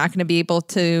that you're not going to be able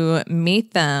to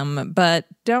meet them. But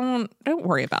don't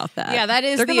worry about that. Yeah, that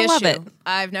is They're the gonna issue. love it.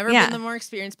 I've never been the more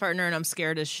experienced partner and I'm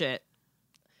scared as shit.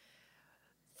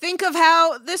 Think of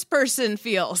how this person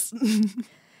feels.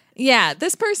 Yeah,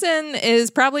 this person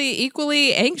is probably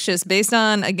equally anxious based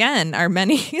on, again, our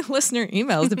many listener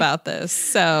emails about this.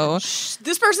 So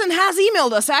this person has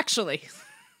emailed us, actually.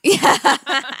 Yeah.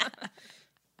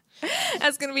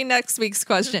 That's going to be next week's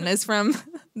question is from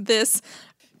this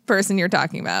person you're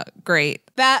talking about. Great.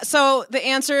 So the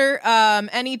answer,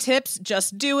 any tips,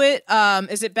 just do it.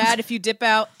 Is it bad if you dip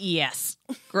out? Yes.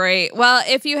 Great. Well,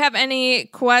 if you have any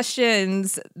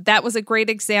questions, that was a great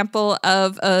example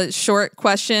of a short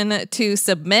question to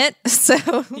submit.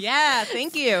 So yeah,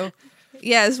 thank you.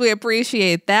 Yes, we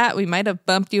appreciate that. We might have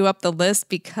bumped you up the list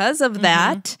because of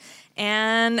that.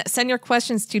 And send your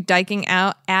questions to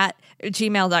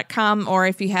dykingout@gmail.com. Or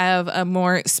if you have a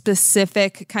more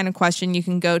specific kind of question, you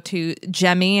can go to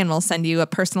Jemmy and we'll send you a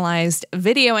personalized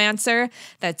video answer.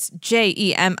 That's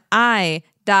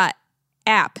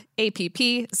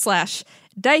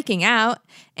JEMI.app/dykingout.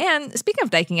 And speaking of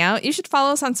dyking out, you should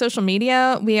follow us on social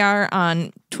media. We are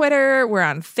on Twitter. We're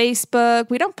on Facebook.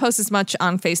 We don't post as much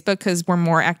on Facebook because we're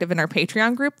more active in our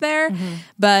Patreon group there.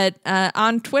 But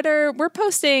on Twitter, we're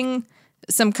posting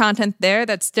some content there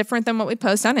that's different than what we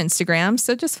post on Instagram.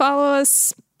 So just follow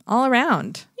us all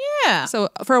around. Yeah. So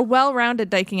for a well-rounded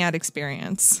dyking out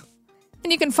experience.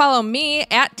 And you can follow me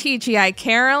at TGI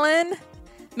Carolyn.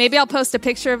 Maybe I'll post a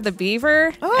picture of the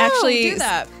beaver. Oh, actually, do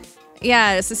that.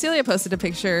 Yeah, Cecilia posted a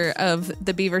picture of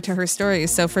the beaver to her story.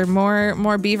 So for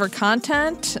more beaver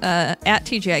content, at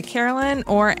TGI Carolyn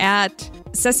or at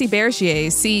Ceci Bergier,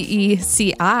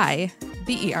 CeciBergier.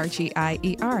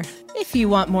 If you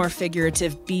want more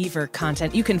figurative beaver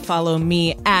content, you can follow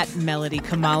me at Melody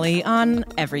Kamali on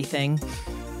everything.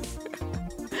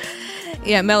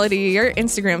 Yeah, Melody, your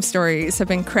Instagram stories have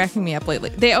been cracking me up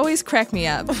lately. They always crack me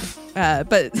up,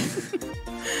 but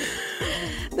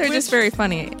they're just very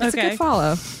funny. It's a good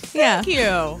follow. Thank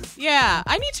you. Yeah,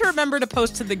 I need to remember to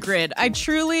post to the grid. I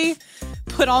truly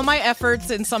put all my efforts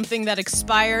in something that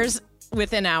expires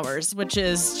within hours, which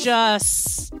is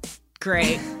just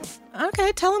great.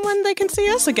 Okay, tell them when they can see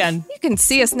us again. You can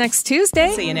see us next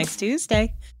Tuesday. See you next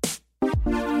Tuesday.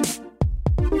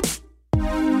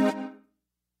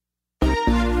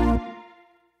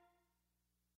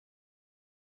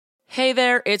 Hey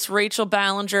there, it's Rachel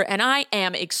Ballinger, and I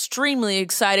am extremely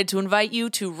excited to invite you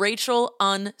to Rachel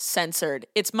Uncensored.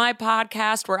 It's my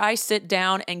podcast where I sit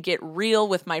down and get real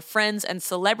with my friends and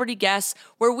celebrity guests,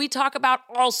 where we talk about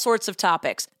all sorts of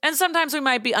topics. And sometimes we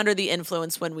might be under the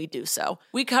influence when we do so.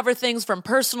 We cover things from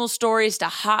personal stories to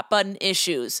hot-button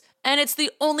issues. And it's the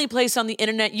only place on the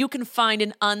internet you can find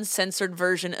an uncensored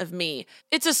version of me.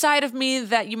 It's a side of me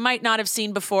that you might not have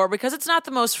seen before because it's not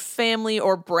the most family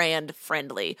or brand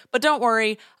friendly. But don't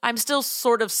worry, I'm still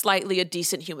sort of slightly a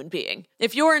decent human being.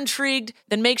 If you're intrigued,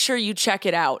 then make sure you check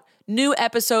it out. New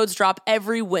episodes drop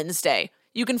every Wednesday.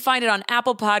 You can find it on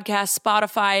Apple Podcasts,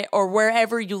 Spotify, or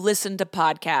wherever you listen to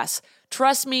podcasts.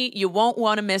 Trust me, you won't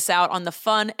want to miss out on the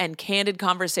fun and candid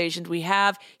conversations we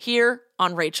have here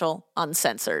on Rachel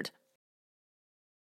Uncensored.